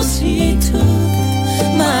because he took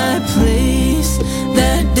my place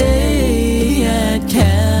that day at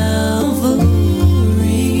Calvary.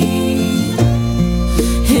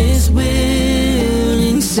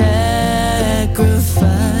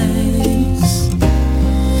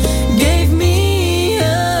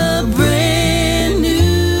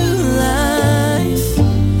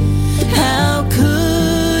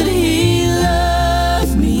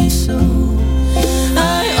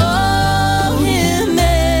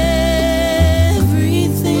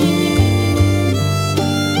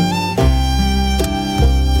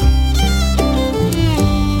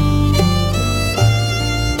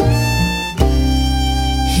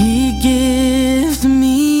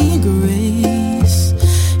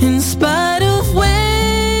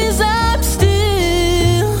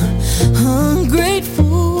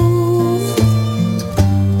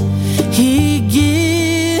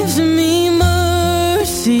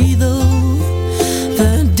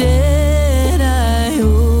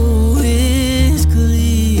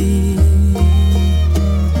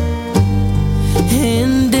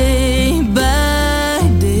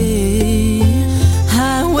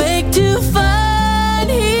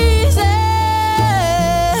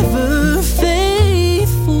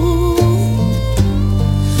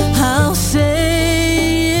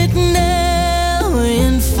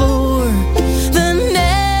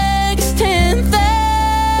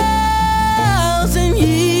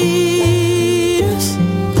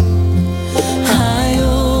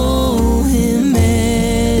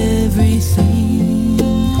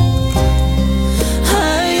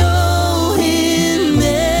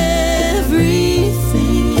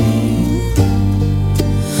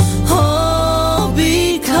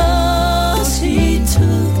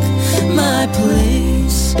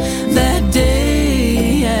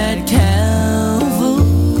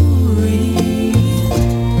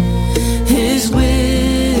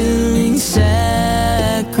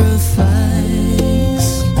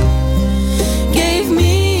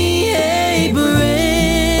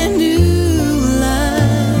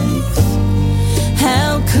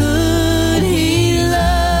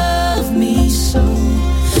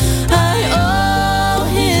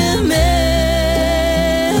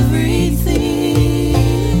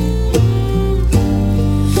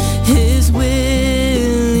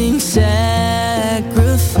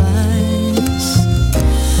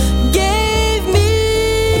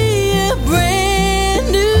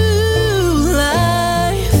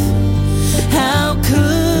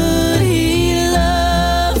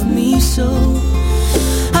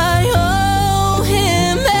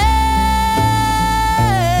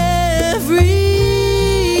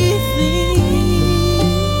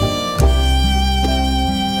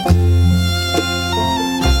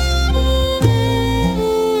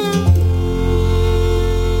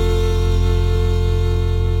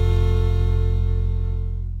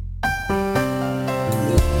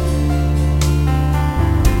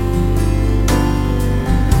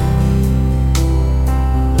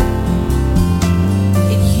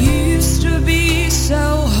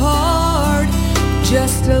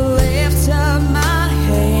 just to lift up my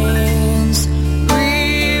hands.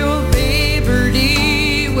 Real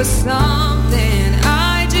liberty was something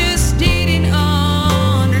I just didn't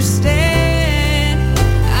understand.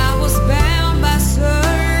 I was bound by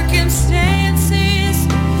circumstances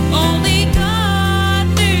only God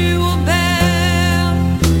knew about,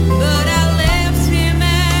 but I left Him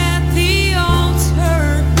at the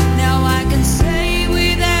altar. Now I can say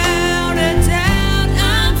without a doubt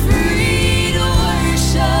I'm free to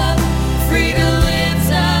worship, free to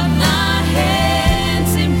lift up my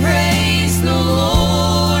hands and praise the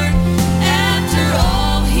Lord. After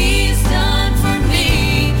all He's done for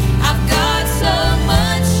me, I've got so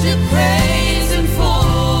much to praise Him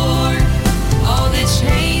for. All the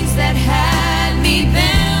chains that had me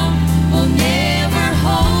bound will never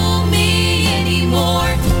hold me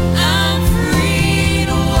anymore. I'm free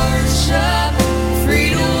to worship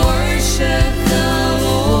the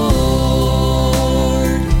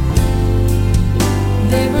Lord.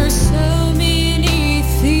 There were so many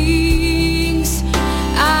things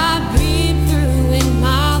I've been through in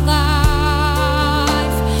my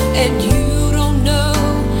life, and you don't know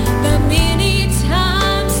the many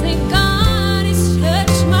times that God has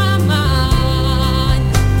touched my mind.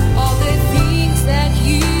 All the things that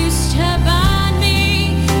used to bind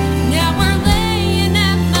me now are laying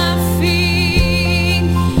at my feet.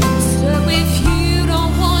 So if you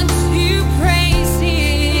don't want to praise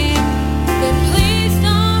Him, then please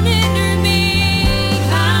don't hinder me.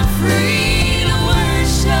 I'm free to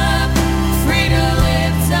worship, free to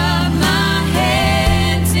lift up my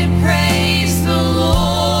hands and praise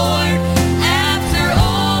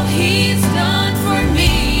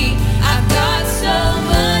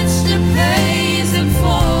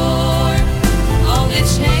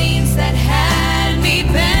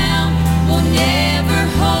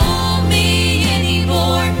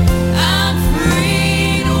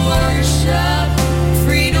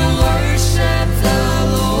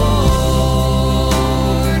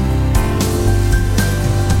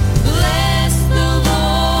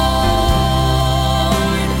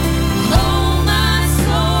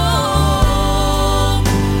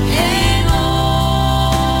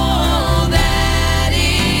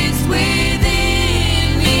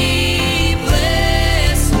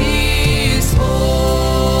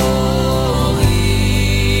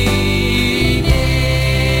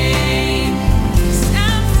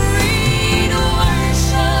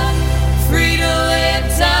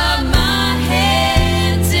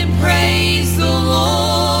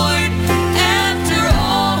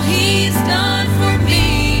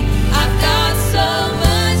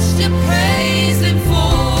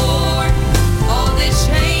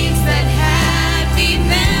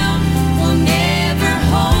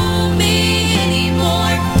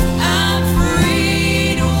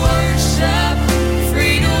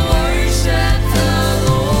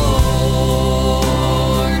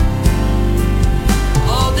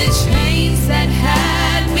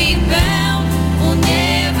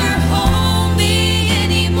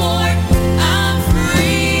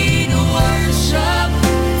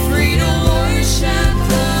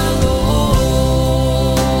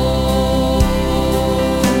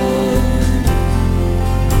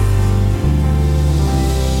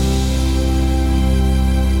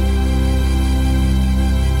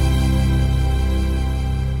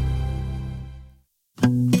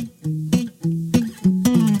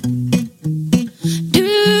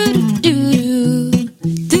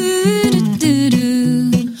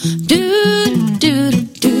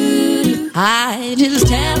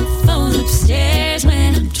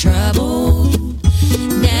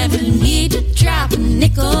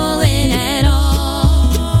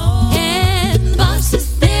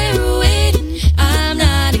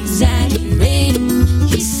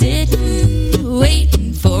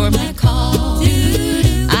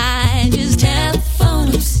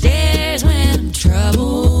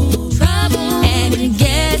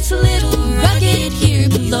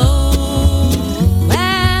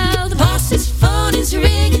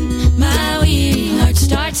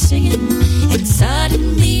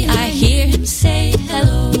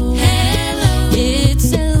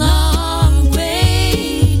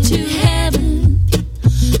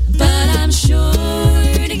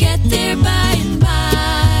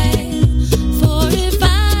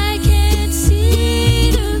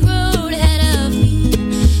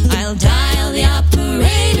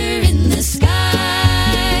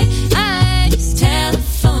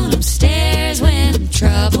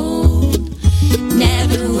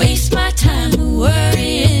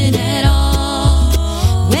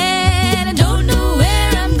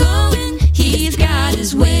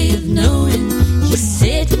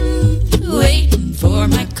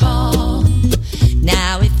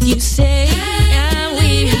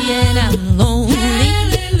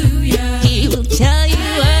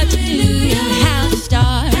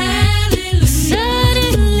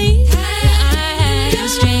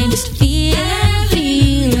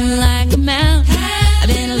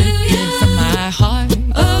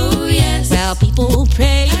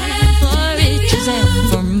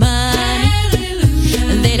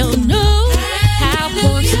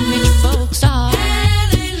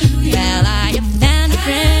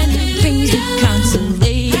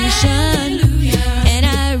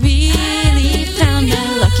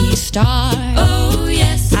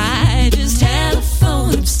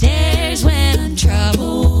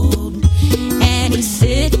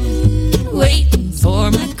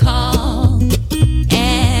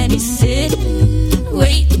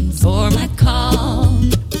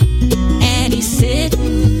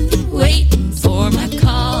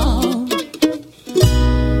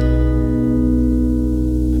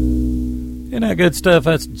good stuff.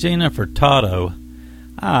 That's Gina Furtado.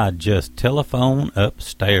 I just telephone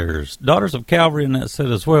upstairs. Daughters of Calvary in that set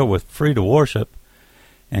as well with Free to Worship.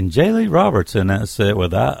 And J. Lee Roberts in that set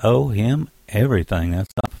with I Owe Him Everything. That's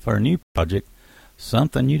off of her new project,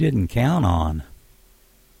 Something You Didn't Count On.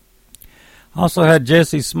 Also had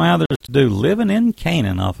Jesse Smathers to do Living in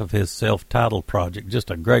Canaan off of his self-titled project. Just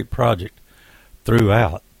a great project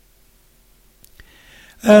throughout.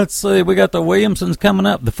 Let's see, we got the Williamsons coming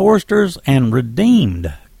up, the Foresters, and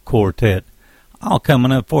Redeemed Quartet. All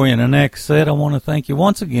coming up for you in the next set. I want to thank you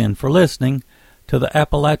once again for listening to the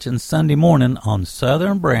Appalachian Sunday Morning on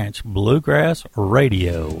Southern Branch Bluegrass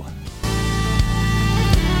Radio.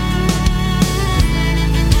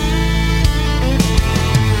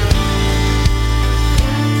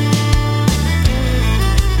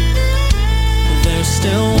 There's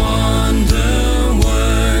still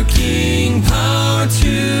wonder-working power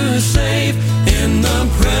to save in the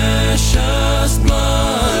precious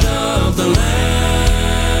blood of the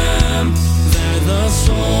Lamb. There the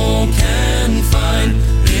soul can find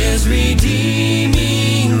His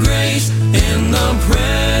redeeming grace in the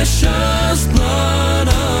precious blood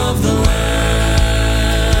of the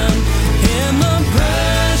Lamb. In the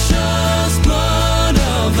precious blood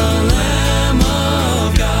of the Lamb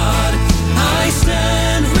of God, I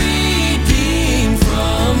stand redeemed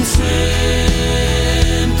from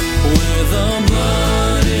sin. Where the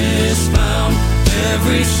blood is found,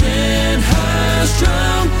 every sin has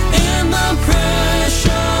drowned in the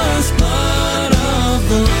precious blood of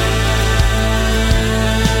the Lamb.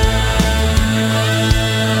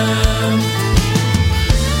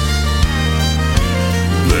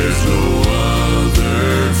 There's no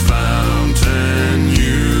other fountain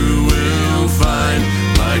you will find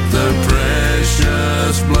like the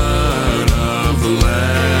precious blood of the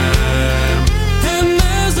Lamb. And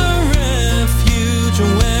there's a refuge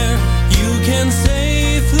where you can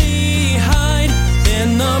safely hide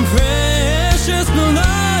in the precious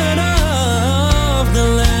blood of the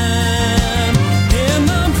Lamb. In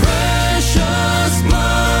the precious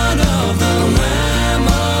blood of the Lamb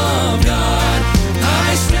of God,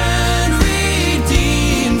 I stand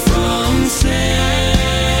redeemed from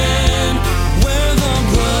sin. Where the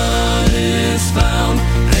blood is found,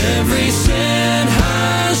 every sin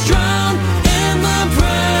has drowned in the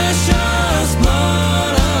precious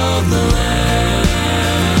blood of the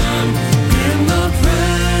Lamb. In the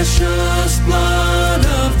precious blood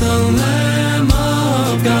of the Lamb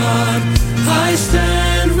of God, I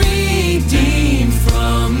stand redeemed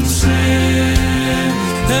from sin.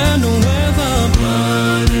 And where the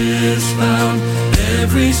blood is found,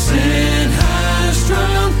 every sin has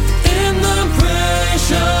drowned in the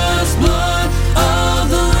precious blood of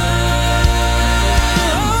the Lamb.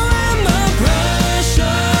 In the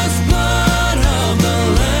precious blood of the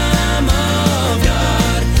Lamb of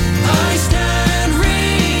God, I stand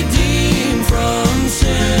redeemed from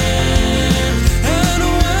sin. And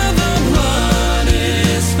where the blood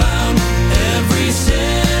is found, every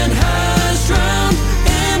sin has drowned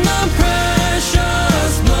in the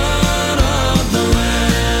precious blood of the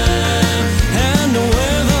Lamb. And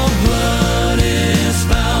where the blood is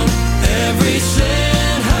found, every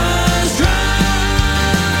sin has drowned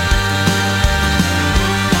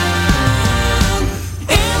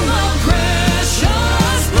in the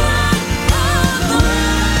precious blood of the Lamb.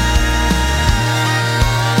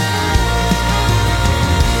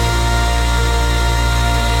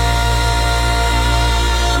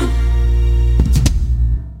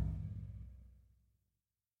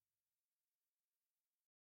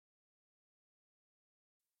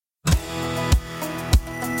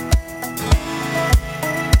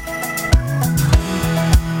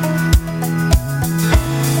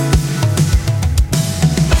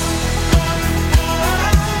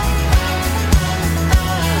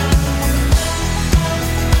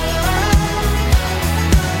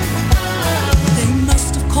 They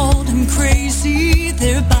must have called him crazy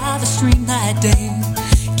there by the stream that day,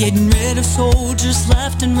 getting rid of soldiers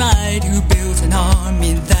left and right who built an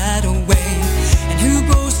army that way, and who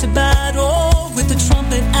goes to battle with a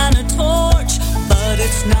trumpet and a torch. But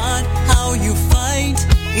it's not how you fight,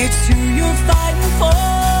 it's who you're fighting for.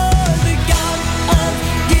 The God of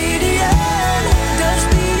Gideon does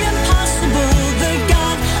the impossible. The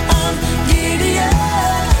God of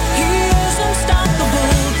Gideon, He is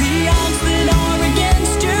unstoppable. The odds that are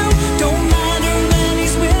against you don't matter when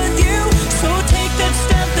He's with you. So take that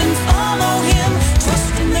step and follow Him.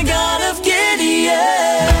 Trust in the God of Gideon.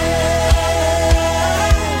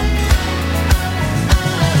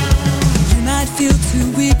 You might feel too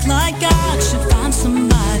weak, like God should find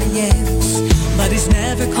somebody else. But but he's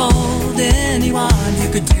never called anyone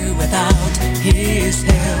who could do without his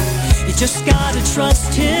help. You just gotta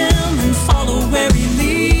trust him and follow where he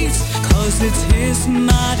leads, 'cause it's his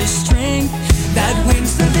mighty strength that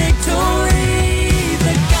wins the victory.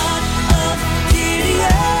 The God of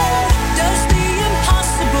Gideon does the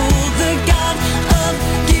impossible. The God of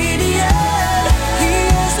Gideon, he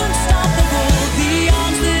is unstoppable. The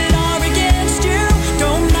odds that are against you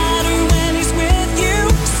don't matter when he's with you.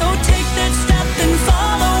 So take that step and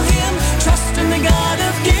follow him. Trust in the God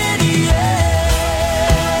of Gideon.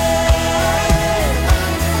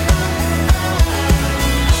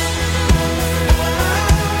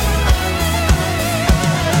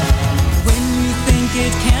 When you think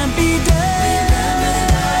it can't be done,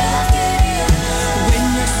 when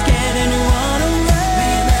you're scared and you wanna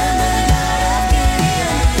run,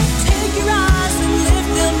 take your eyes and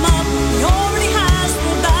lift them up. He already has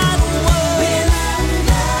the battle won.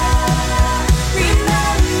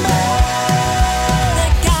 Remember, the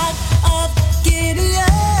God of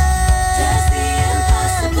Gideon does the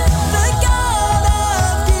impossible. The God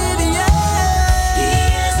of Gideon, he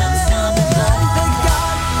is unstoppable. The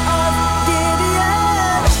God of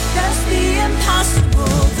Gideon does the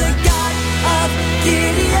impossible. The God of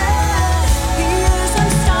Gideon, he is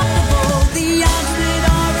unstoppable. The odds that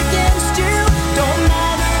are against you don't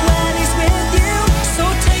matter when he's with you. So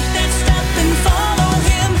take that step and follow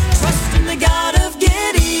him. Trust in the God of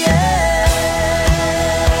Gideon.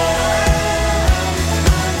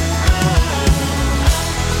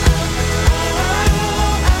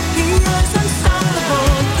 He is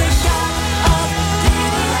unstoppable. The God of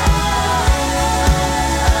Gideon.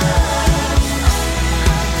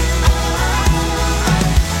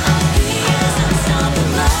 He is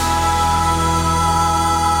unstoppable.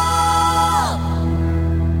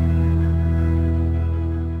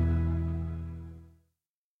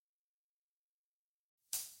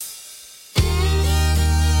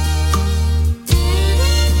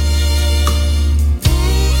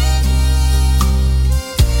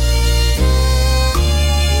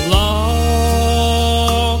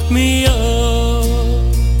 Lock me up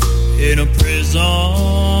in a prison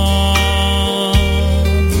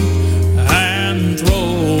and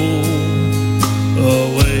throw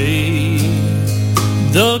away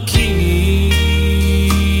the key.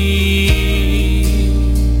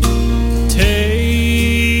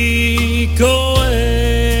 Take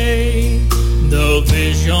away the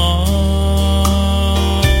vision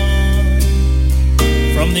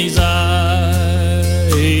from these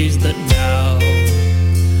eyes that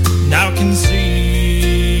now can see.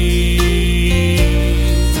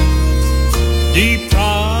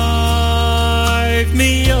 Deprive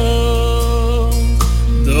me of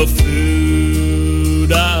the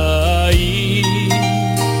food I eat,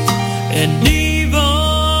 and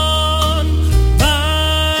even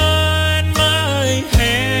bind my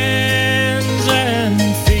hands and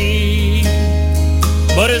feet.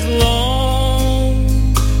 But as long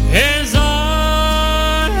as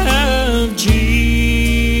I have Jesus,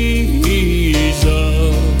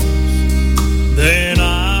 then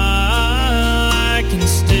I can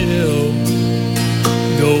still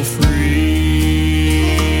go free.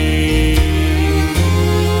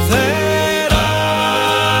 That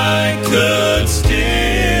I could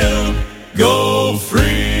still go free.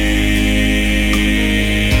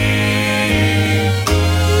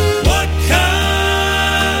 What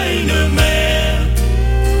kind of man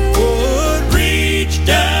would reach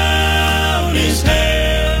down his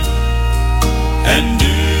hand and do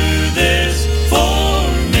this for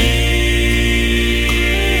me?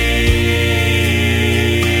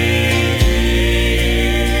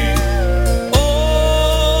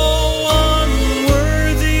 Oh,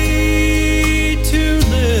 unworthy to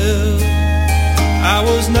live, I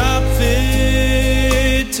was not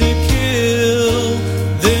fit to kill.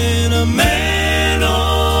 Then a man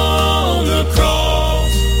on the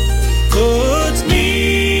cross puts me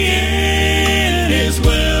in his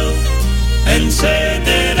will and said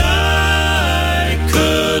that I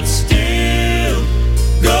could still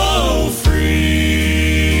go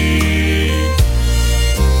free.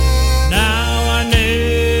 Now I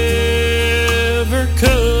never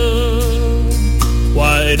could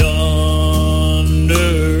quite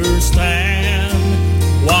understand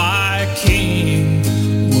why a king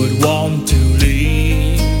would want to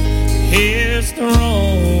leave his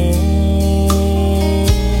throne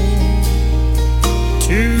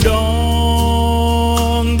to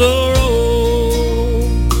dawn the road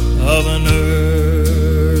of an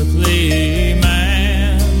earthly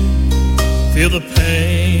man. Feel the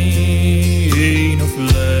pain of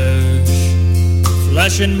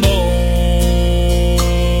flesh and bone,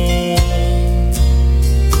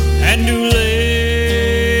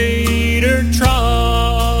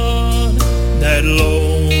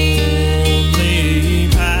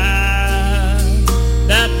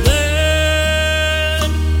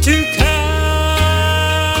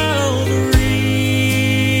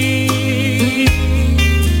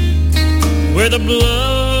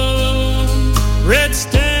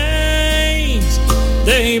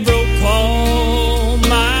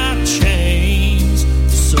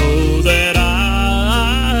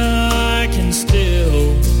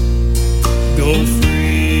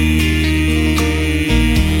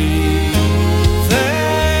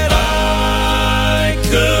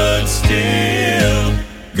 still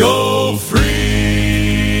go free.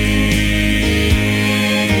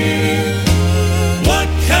 What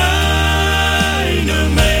kind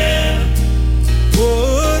of man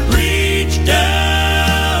would reach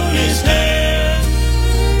down his hand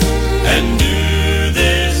and do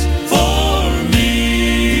this for me?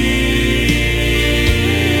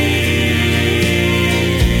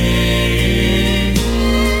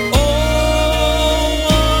 Oh,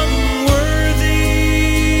 unworthy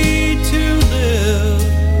to live,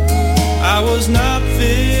 I was not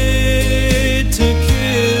fit to kill.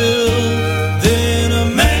 Then a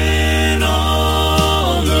man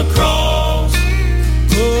on the cross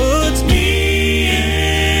puts me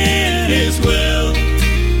in his will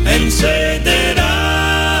and said that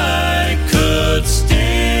I could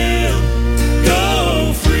still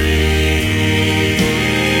go free.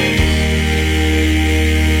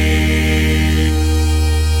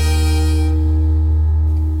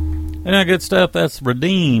 And that good stuff, that's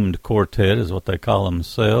Redeemed Quartet is what they call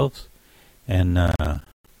themselves. And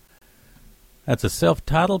that's a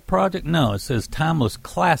self-titled project? No, it says Timeless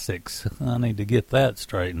Classics. I need to get that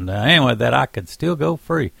straightened out. Anyway, that I could still go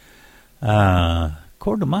free.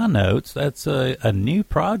 According to my notes, that's a new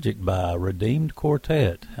project by Redeemed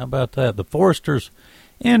Quartet. How about that? The Foresters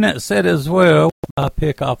in that set as well. I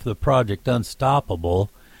pick off the project Unstoppable,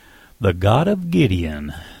 The God of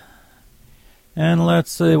Gideon. And let's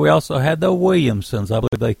see, we also had the Williamsons. I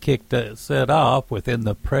believe they kicked that set off with In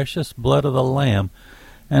the Precious Blood of the Lamb.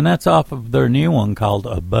 And that's off of their new one called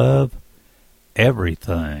Above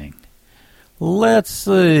Everything. Let's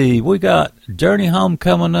see, we got Journey Home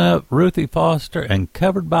coming up, Ruthie Foster, and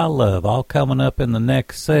Covered by Love, all coming up in the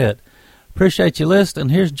next set. Appreciate you listening.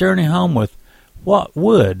 Here's Journey Home with What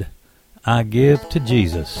Would I Give to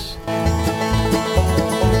Jesus?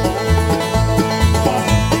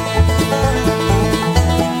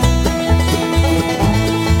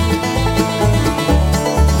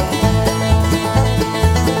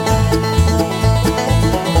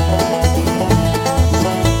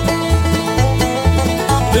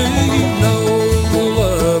 Do you know the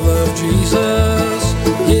love of Jesus?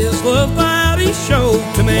 His love that he showed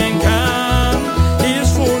to mankind, his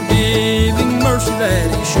forgiving mercy that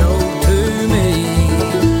he showed to me.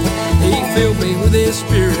 He filled me with his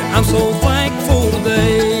spirit, I'm so thankful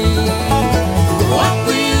today. What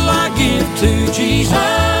will I give to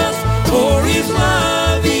Jesus for his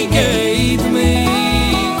love he gave me?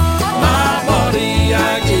 My body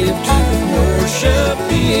I give to worship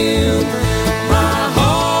him, my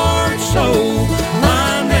heart, soul,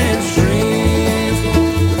 mind, and strength.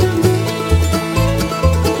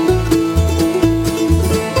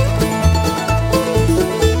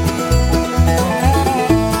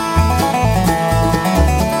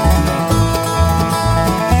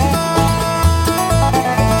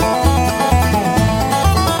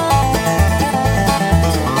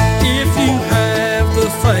 If you have the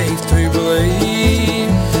faith to believe,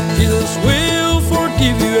 Jesus will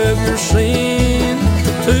forgive you of your sin.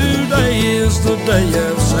 Today is the day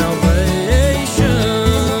of salvation.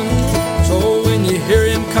 So when you hear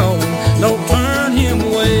him calling, don't turn him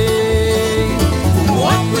away.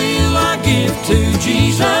 What will I give to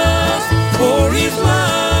Jesus for his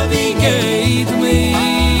love he gave me?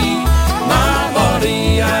 My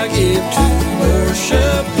body I give to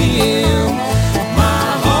worship him,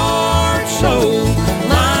 my heart, soul,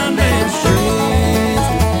 mind, and strength.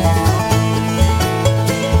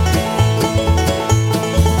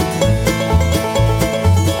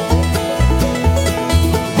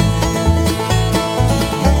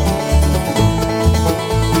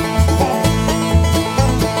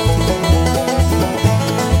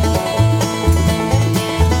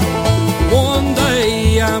 One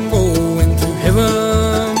day I'm going to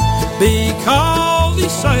heaven because he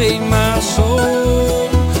saved my soul.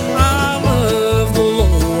 I love the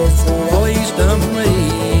Lord for all he's done for me.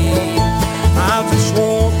 I just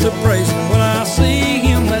want to praise him when I see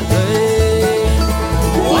him that day.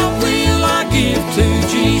 What will I give to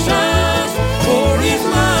Jesus for his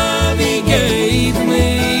love he gave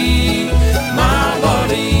me? My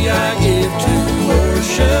body I give to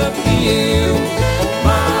worship him,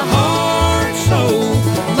 my heart, soul,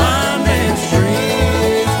 mind, and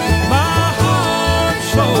strength. My heart,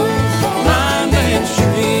 soul, mind, and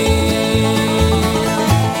strength.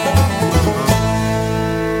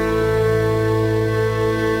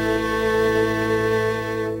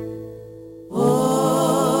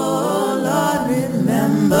 Oh Lord,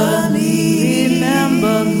 remember me,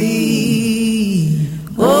 remember me.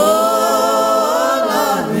 Oh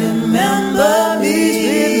Lord, remember me,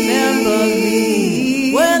 remember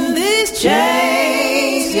me. When these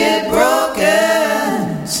chains get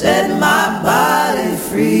broken, set my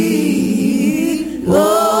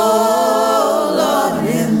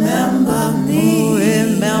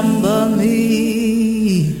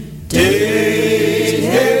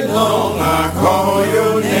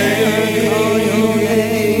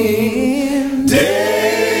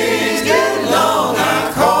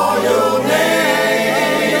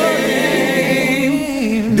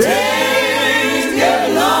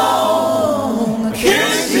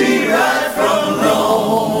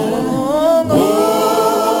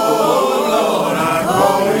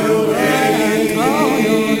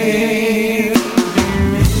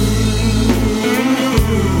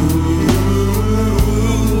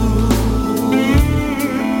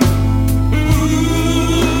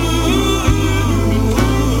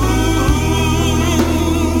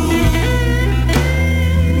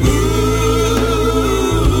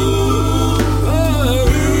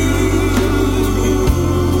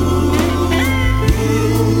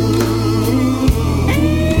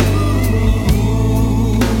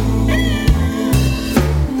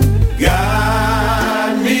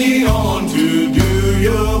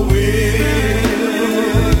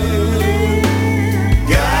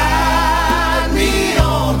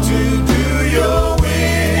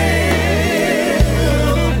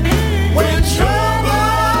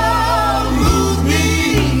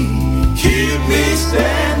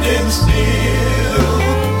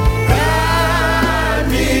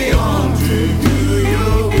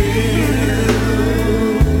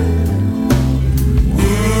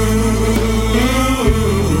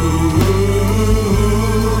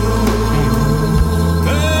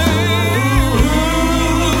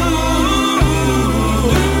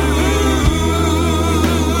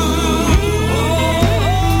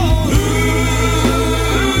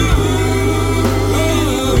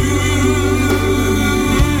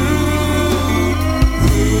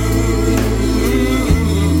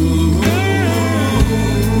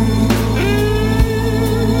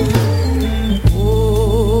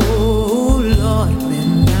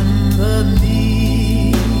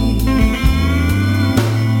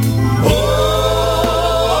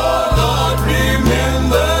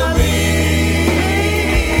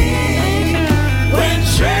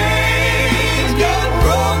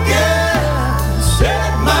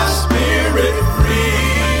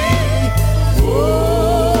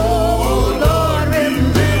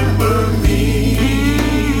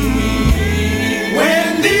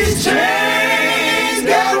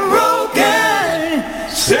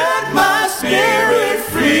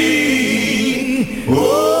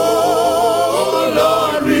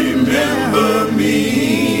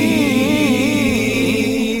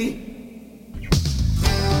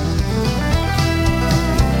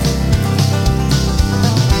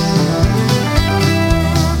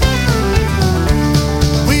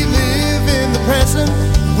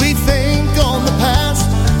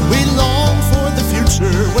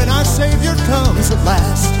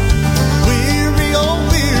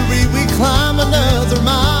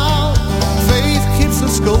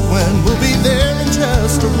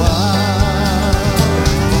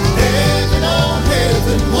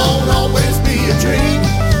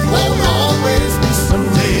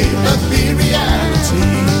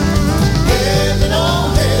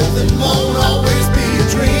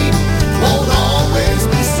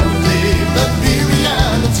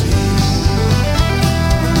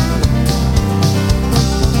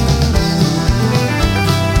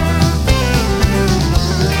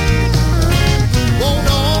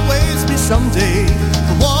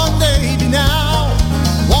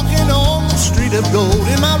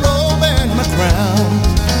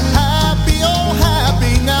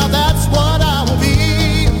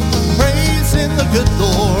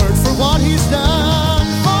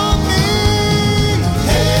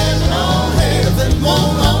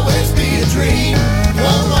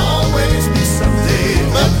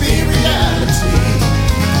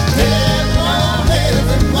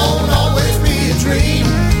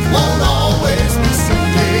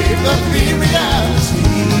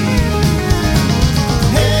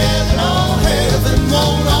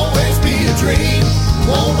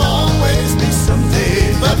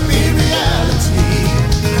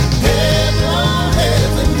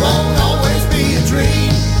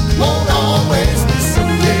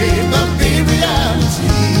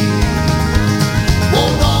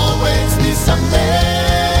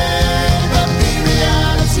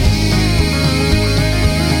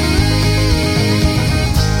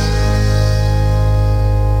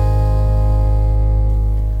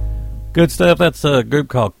Good stuff. That's a group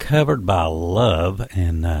called Covered by Love,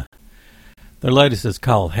 and their latest is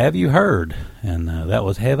called Have You Heard? And that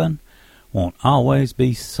was Heaven Won't Always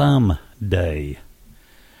Be Someday.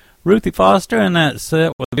 Ruthie Foster in that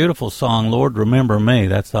set with a beautiful song, Lord Remember Me.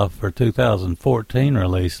 That's off her 2014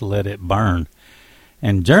 release, Let It Burn.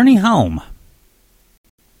 And Journey Home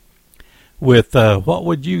with What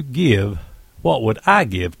Would You Give? What Would I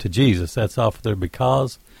Give to Jesus? That's off their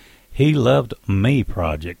Because He Loved Me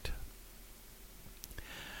project.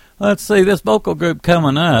 Let's see, this vocal group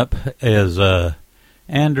coming up is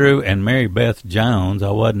Andrew and Mary Beth Jones.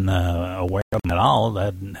 I wasn't aware of them at all. I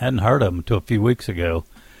hadn't heard of them until a few weeks ago.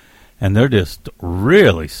 And they're just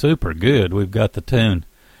really super good. We've got the tune,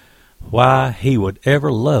 Why He Would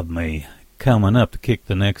Ever Love Me, coming up to kick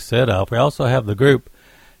the next set off. We also have the group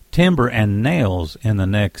Timber and Nails in the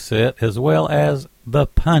next set, as well as The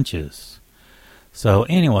Punches. So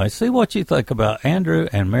anyway, see what you think about Andrew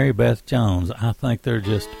and Mary Beth Jones. I think they're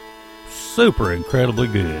just super incredibly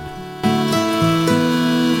good.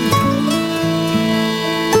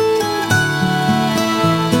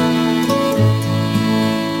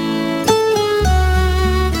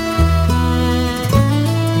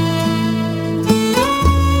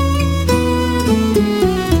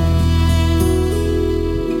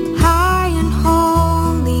 High and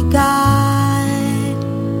holy God,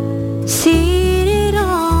 seated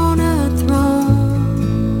on a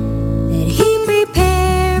throne that He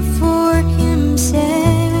prepared for Himself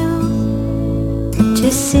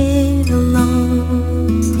to sit alone.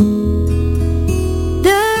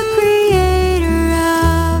 The Creator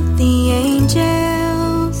of the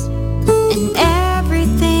angels and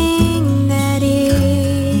everything that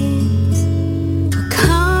is will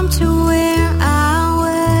come to where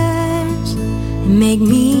I was and make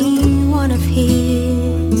me one of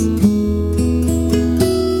His.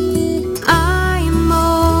 I am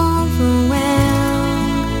overwhelmed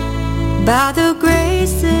by the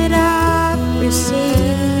grace that I've received,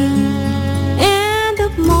 and the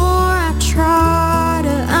more I try to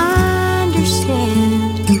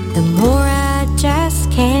understand, the more I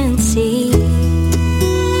just can't see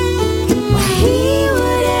why He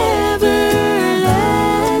would ever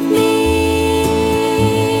love me,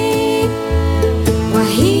 why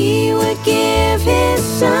He would give His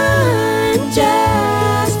Son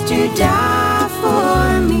just to die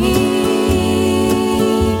for me.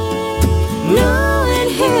 Knowing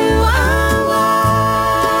who I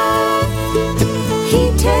was,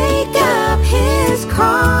 He'd take up His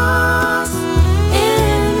cross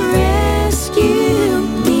and rescue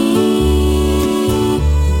me.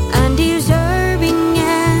 Undeserving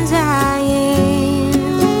as I am,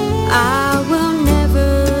 I will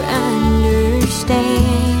never understand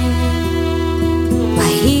why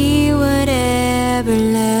He would ever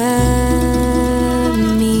love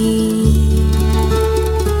me.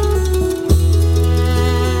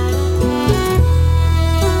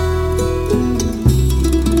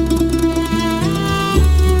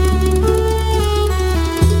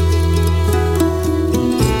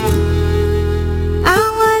 I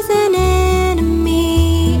was an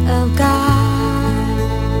enemy of God,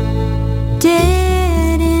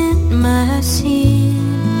 dead in my sin.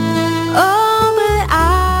 Oh, but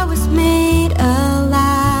I was made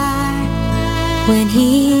alive when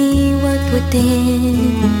He worked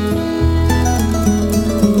within.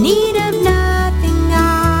 Need of nothing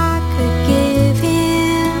I could give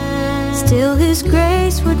Him, still His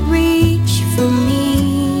grace would reach for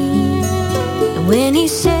me. And when He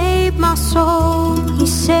saved my soul, He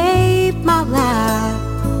saved my life,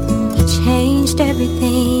 He changed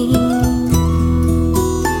everything.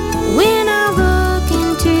 When I look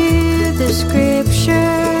into the scriptures,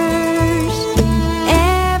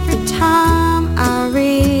 every time I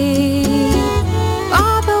read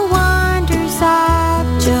all the wonders of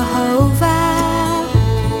Jehovah,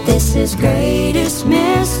 this is greatest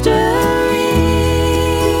mystery,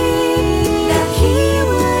 that He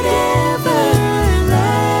would ever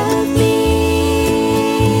love me,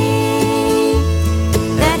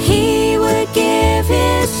 that He would give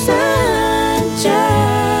His Son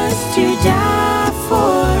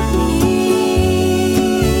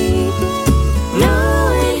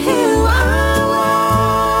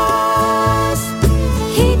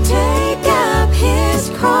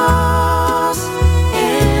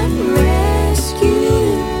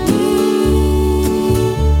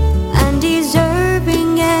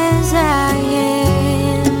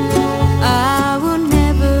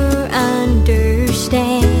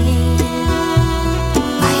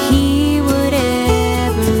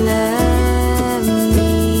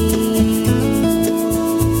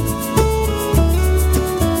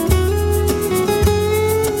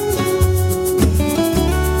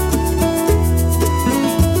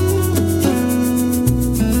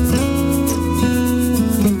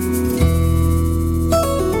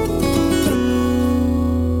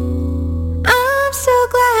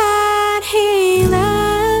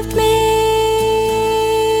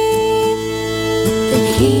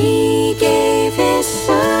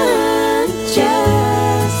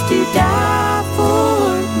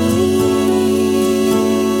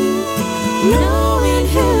knowing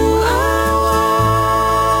who I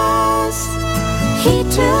was. He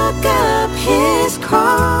took up his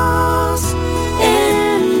cross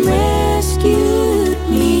and rescued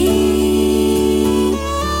me.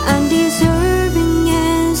 Undeserving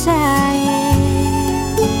as I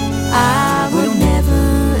am, I would never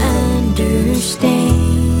understand,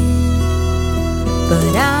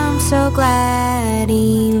 but I'm so glad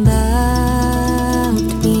he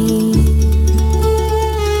loved me.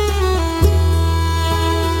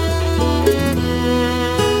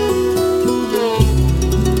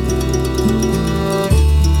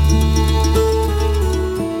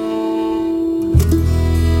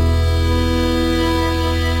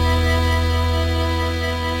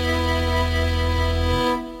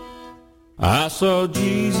 I saw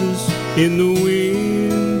Jesus in the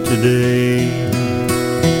wind today,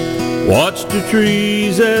 watched the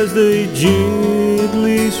trees as they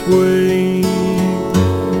gently sway,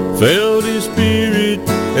 felt his spirit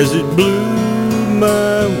as it blew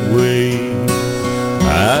my way.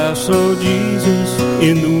 I saw Jesus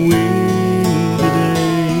in the wind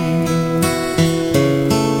today.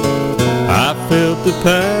 I felt the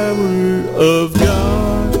power of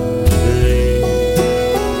God today,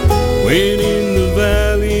 when in the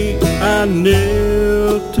valley I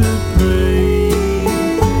knelt to pray,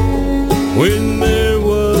 when there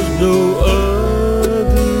was no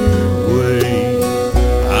other way.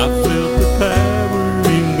 I felt the power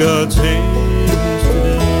in God's hands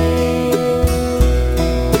today.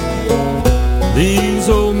 These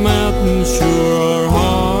old mountains sure are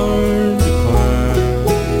hard to climb,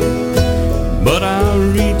 but I'll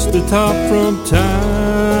reach the top from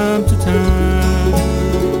time to time.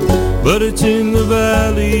 But it's in the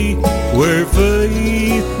valley where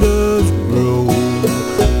faith does grow.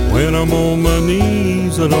 When I'm on my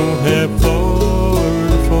knees, I don't have far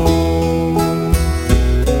to fall.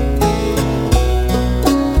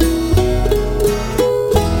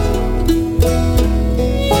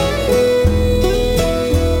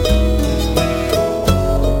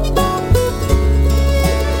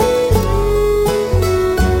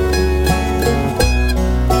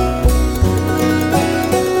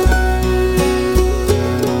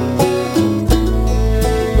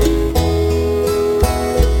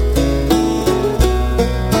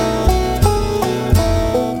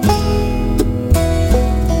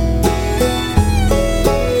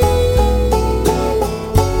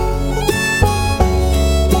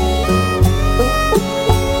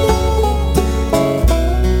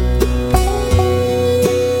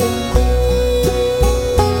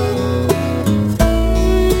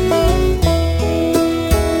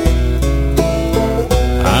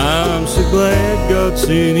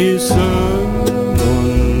 Sent his son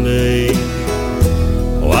one day,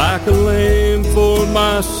 like a lamb for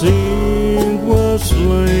my sin was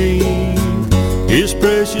slain. His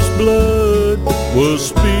precious blood was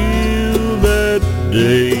spilled that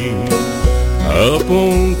day up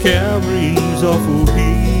on Calvary's awful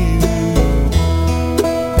hill.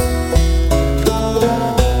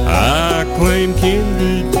 I claim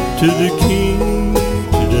kindred to the King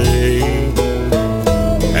today,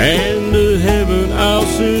 and to heaven I'll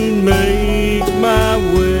soon make my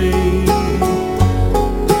way.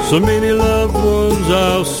 So many loved ones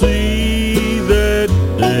I'll see that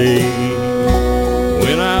day,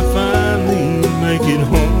 when I finally make it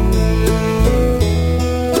home.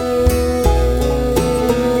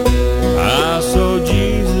 I saw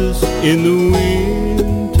Jesus in the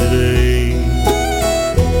wind today,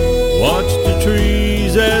 watched the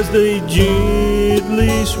trees as they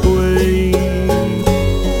gently sway,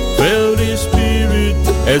 felt his spirit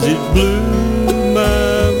as it blew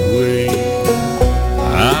my way.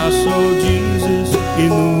 I saw Jesus in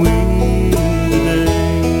the wind today.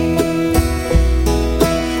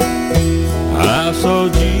 I saw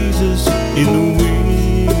Jesus in the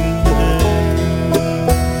wind today.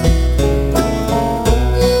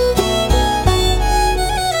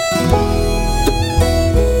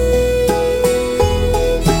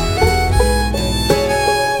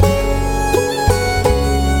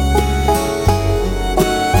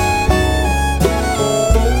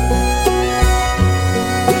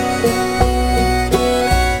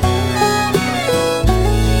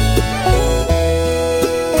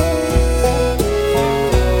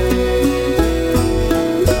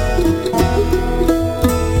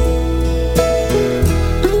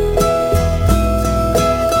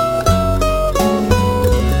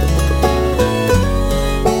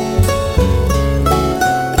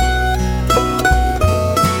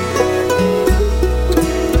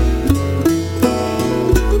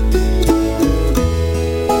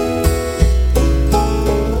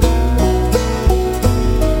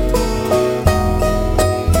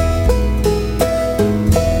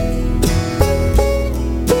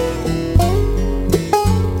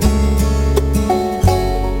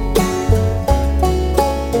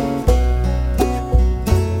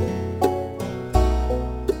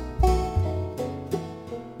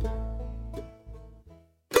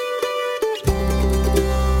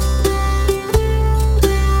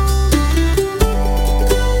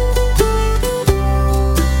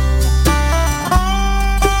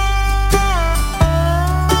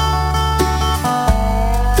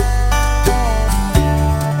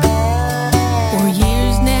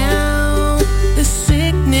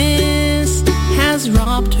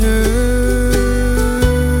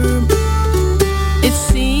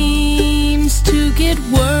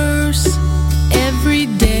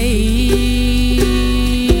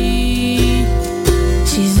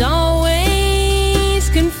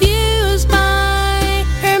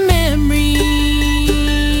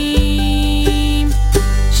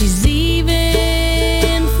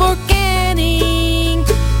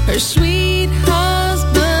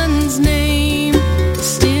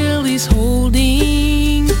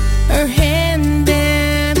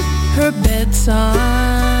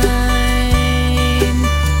 side.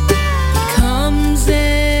 Comes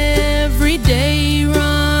every day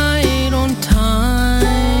right on time.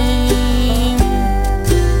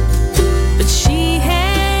 But she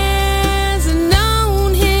hasn't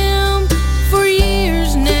known him for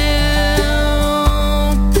years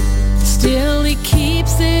now. Still he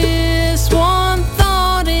keeps this one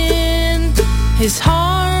thought in his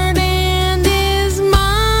heart and his mind.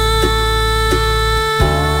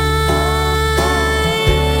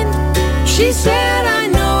 She said, I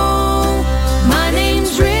know my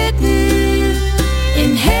name's written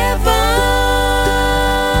in heaven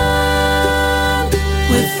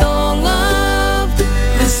with all of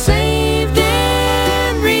the saved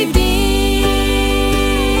and redeemed.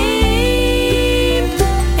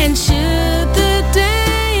 And should the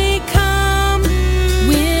day come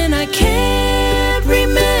when I can't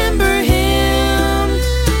remember him,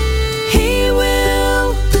 he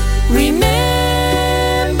will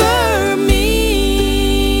remember me.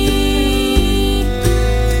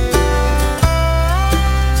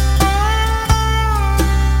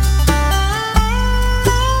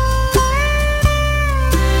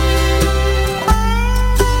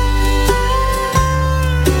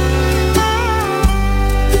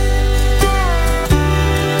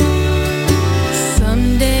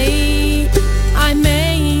 Someday I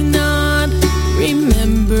may not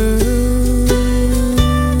remember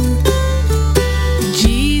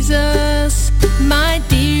Jesus, my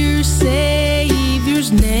dear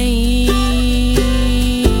Savior's name.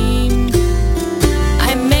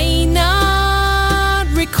 I may not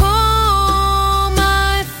recall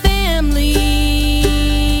my family.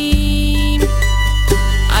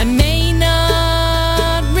 I may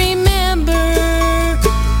not remember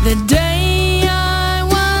the day I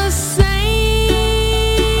was saved,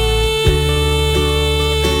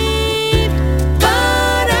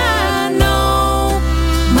 but I know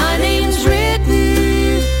my name's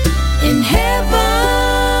written in heaven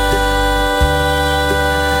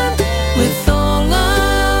with all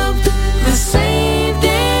of the saved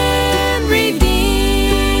and redeemed.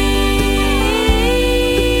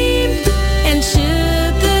 And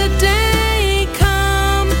should the day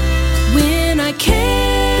come when I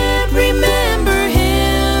can't remember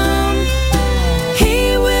him,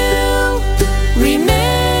 he will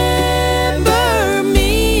remember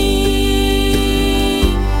me.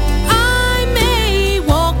 I may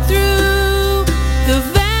walk through the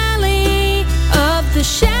valley of the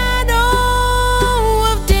shadow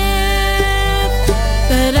of death,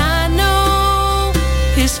 but I know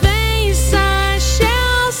his face I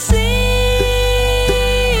shall see.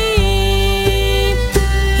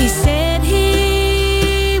 He said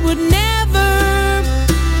he would never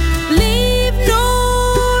leave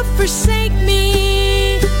nor forsake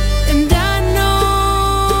me, and I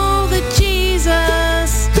know that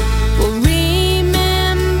Jesus will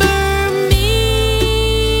remember me.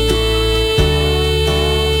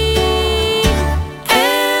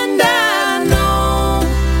 And I know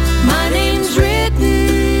my name's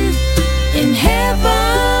written in heaven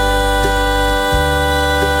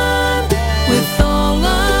with all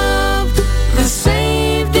of the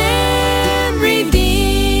saved and redeemed.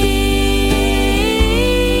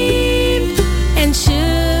 And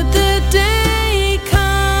should the day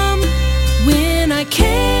come when I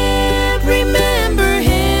can't remember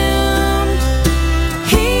him,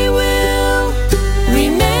 he will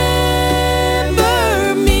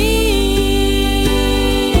remember me.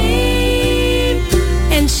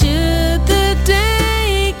 And should the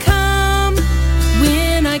day come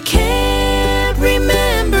when I can't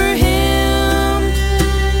remember him,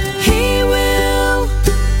 he will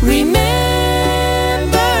remember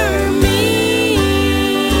me.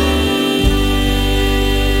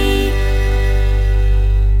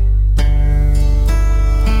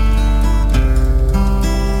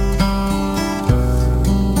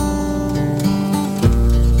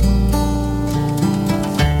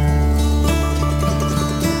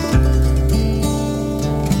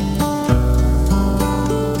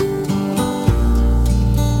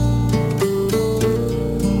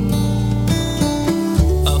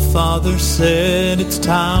 A father said, it's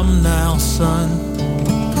time now, son.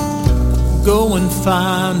 Go and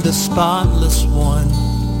find a spotless one.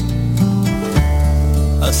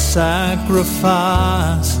 A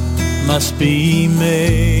sacrifice must be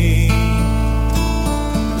made.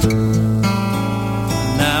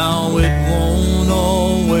 Now it won't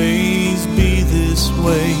always be this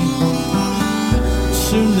way.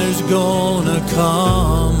 Soon there's gonna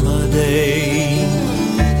come a day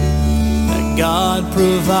that God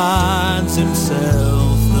provides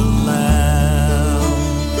himself the lamb,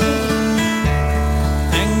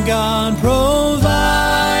 and God provides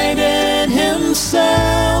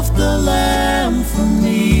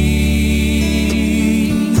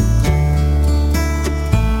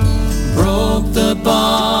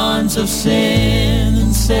sin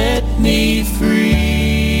and set me free.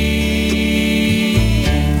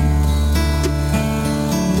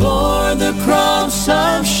 Bore the cross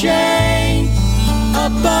of shame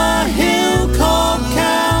up a hill called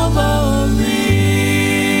Calvary.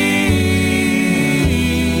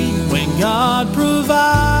 When God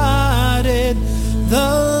provided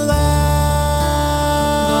the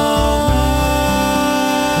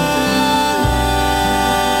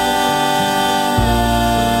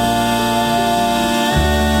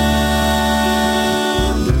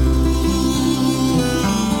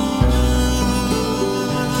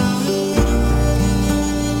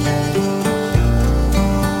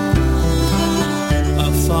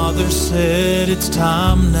said, it's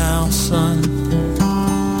time now, son,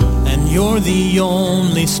 and you're the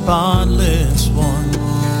only spotless one.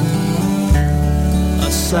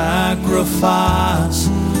 A sacrifice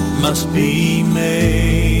must be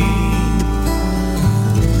made.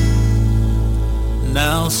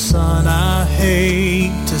 Now, son, I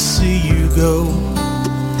hate to see you go,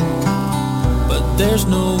 but there's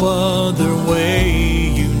no other way,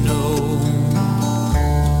 you know,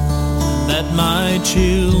 that my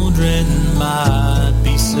children might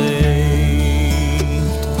be saved.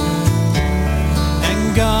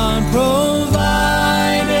 And God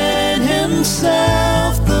provided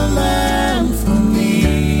himself the Lamb for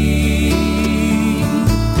me,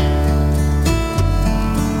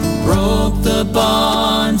 broke the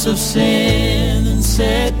bonds of sin and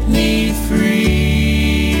set me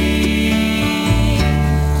free,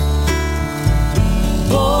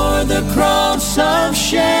 bore the cross of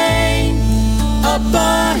shame up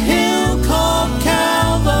a hill called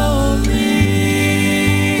Calvary.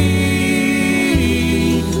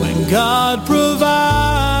 When God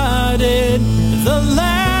provided the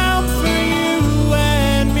Lamb for you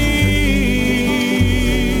and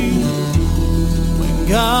me, when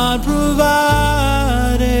God provided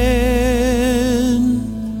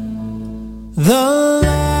the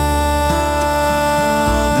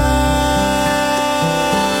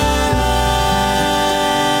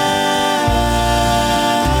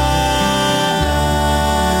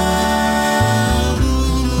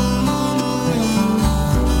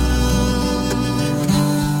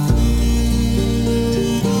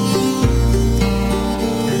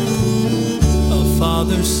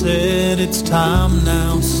said, it's time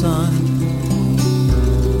now, son,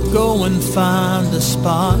 go and find a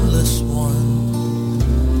spotless one.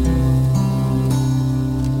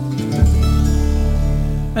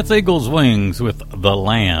 That's Eagle's Wings with The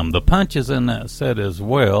Lamb. The punches in that set as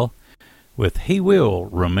well with He Will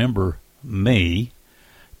Remember Me.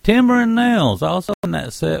 Timber and Nails also in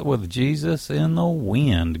that set with Jesus in the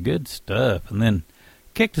Wind. Good stuff. And then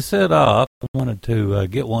kicked the set off. I wanted to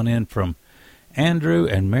get one in from Andrew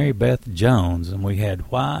and Mary Beth Jones, and we had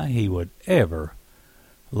Why He Would Ever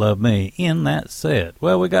Love Me in that set.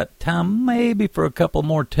 Well, we got time maybe for a couple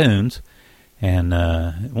more tunes, and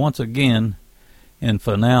once again, in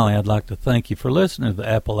finale, I'd like to thank you for listening to the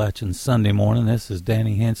Appalachian Sunday Morning. This is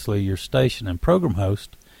Danny Hensley, your station and program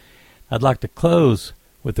host. I'd like to close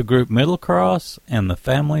with the group Middle Cross and the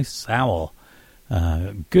family Sowell.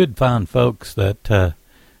 Good, fine folks that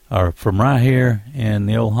are from right here in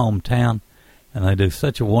the old hometown, and they do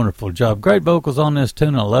such a wonderful job. Great vocals on this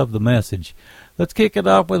tune. I love the message. Let's kick it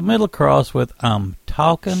off with Middle Cross with I'm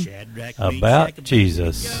Talking About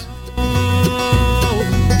Jesus. Would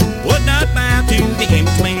not bow to the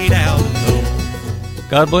image made out of gold.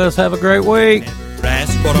 God bless. Have a great week. Never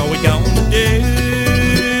ask, what are we going to do?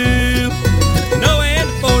 Knowing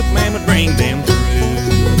the fourth man would bring them through.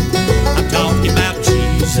 I'm talking about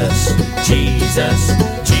Jesus, Jesus,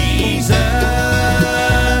 Jesus.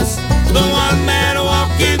 The one that'll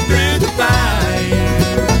walk you through the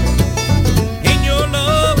fire. In your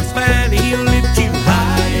lowest valley, he'll lift you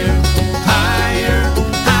higher, higher,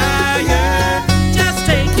 higher. Just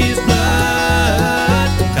take his blood.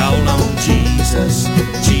 Call on Jesus,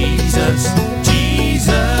 Jesus,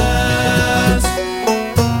 Jesus.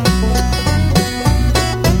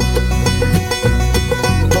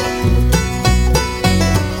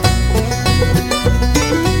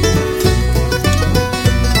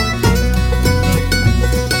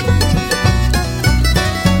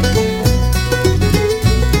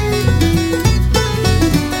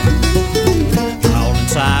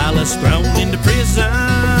 Thrown into prison,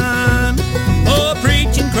 oh,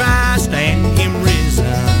 preaching Christ and him risen.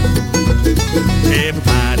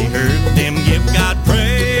 Everybody heard them give God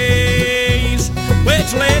praise,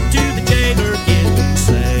 which led to the jailer getting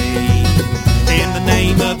saved. In the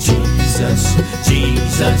name of Jesus,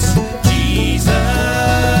 Jesus, Jesus,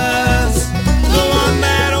 the one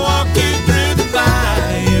that'll walk you through the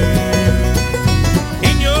fire.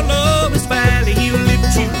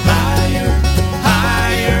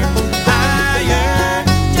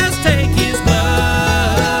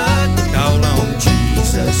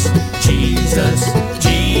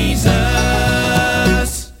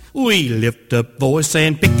 lift up voice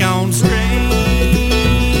and pick on strings.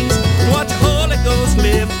 Watch the Holy Ghost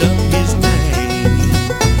lift up his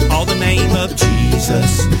name. All the name of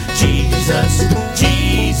Jesus, Jesus,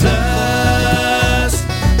 Jesus.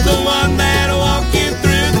 The one that walked you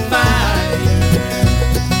through the fire.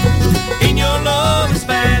 In your lowest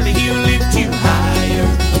valley, he'll lift you higher,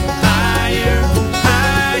 higher,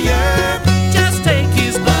 higher. Just take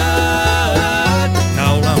his blood.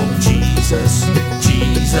 Call on Jesus,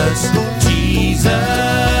 Jesus, Jesus.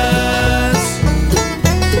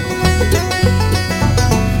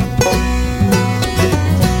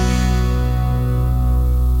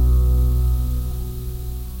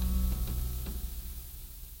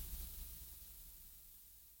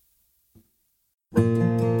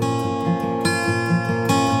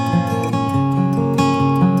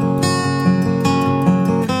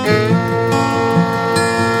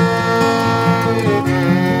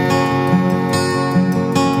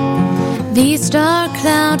 These dark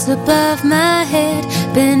clouds above my head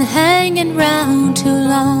been hanging round too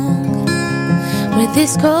long. With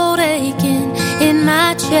this cold aching in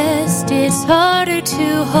my chest, it's harder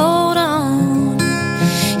to hold on.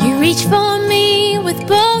 You reach for me with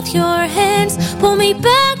both your hands, pull me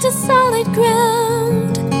back to solid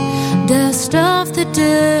ground. Dust off the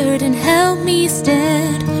dirt and help me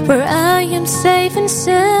stand where I am safe and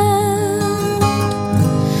sound.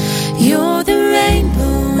 You're the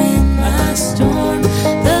rainbow in my storm,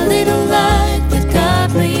 the little light that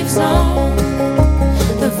God leaves on,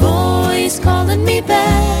 the voice calling me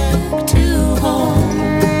back to home.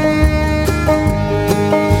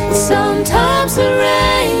 Sometimes the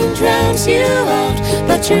rain drowns you out,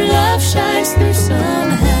 but your love shines through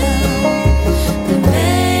somehow. The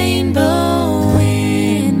rainbow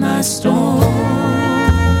in my storm.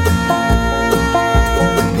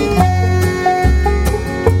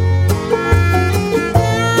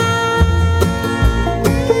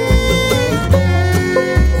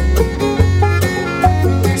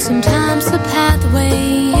 Sometimes the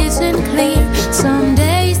pathway isn't clear, some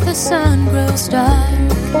days the sun grows dark,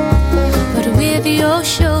 but with your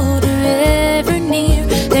shoulder ever near,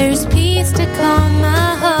 there's peace to calm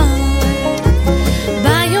my heart.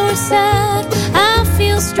 By your side I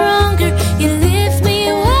feel stronger, you lift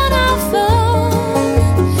me when I fall.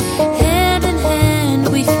 Hand in hand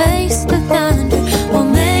we face the thunder, we'll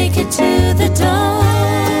make it to the dawn.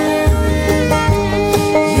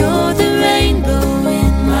 You're the rainbow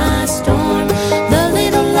in my storm, the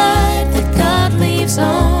little light that God leaves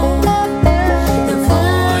on, the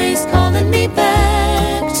voice calling me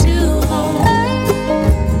back to home.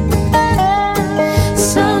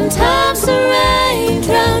 Sometimes the rain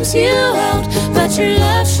drowns you out, but your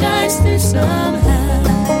love shines through somehow.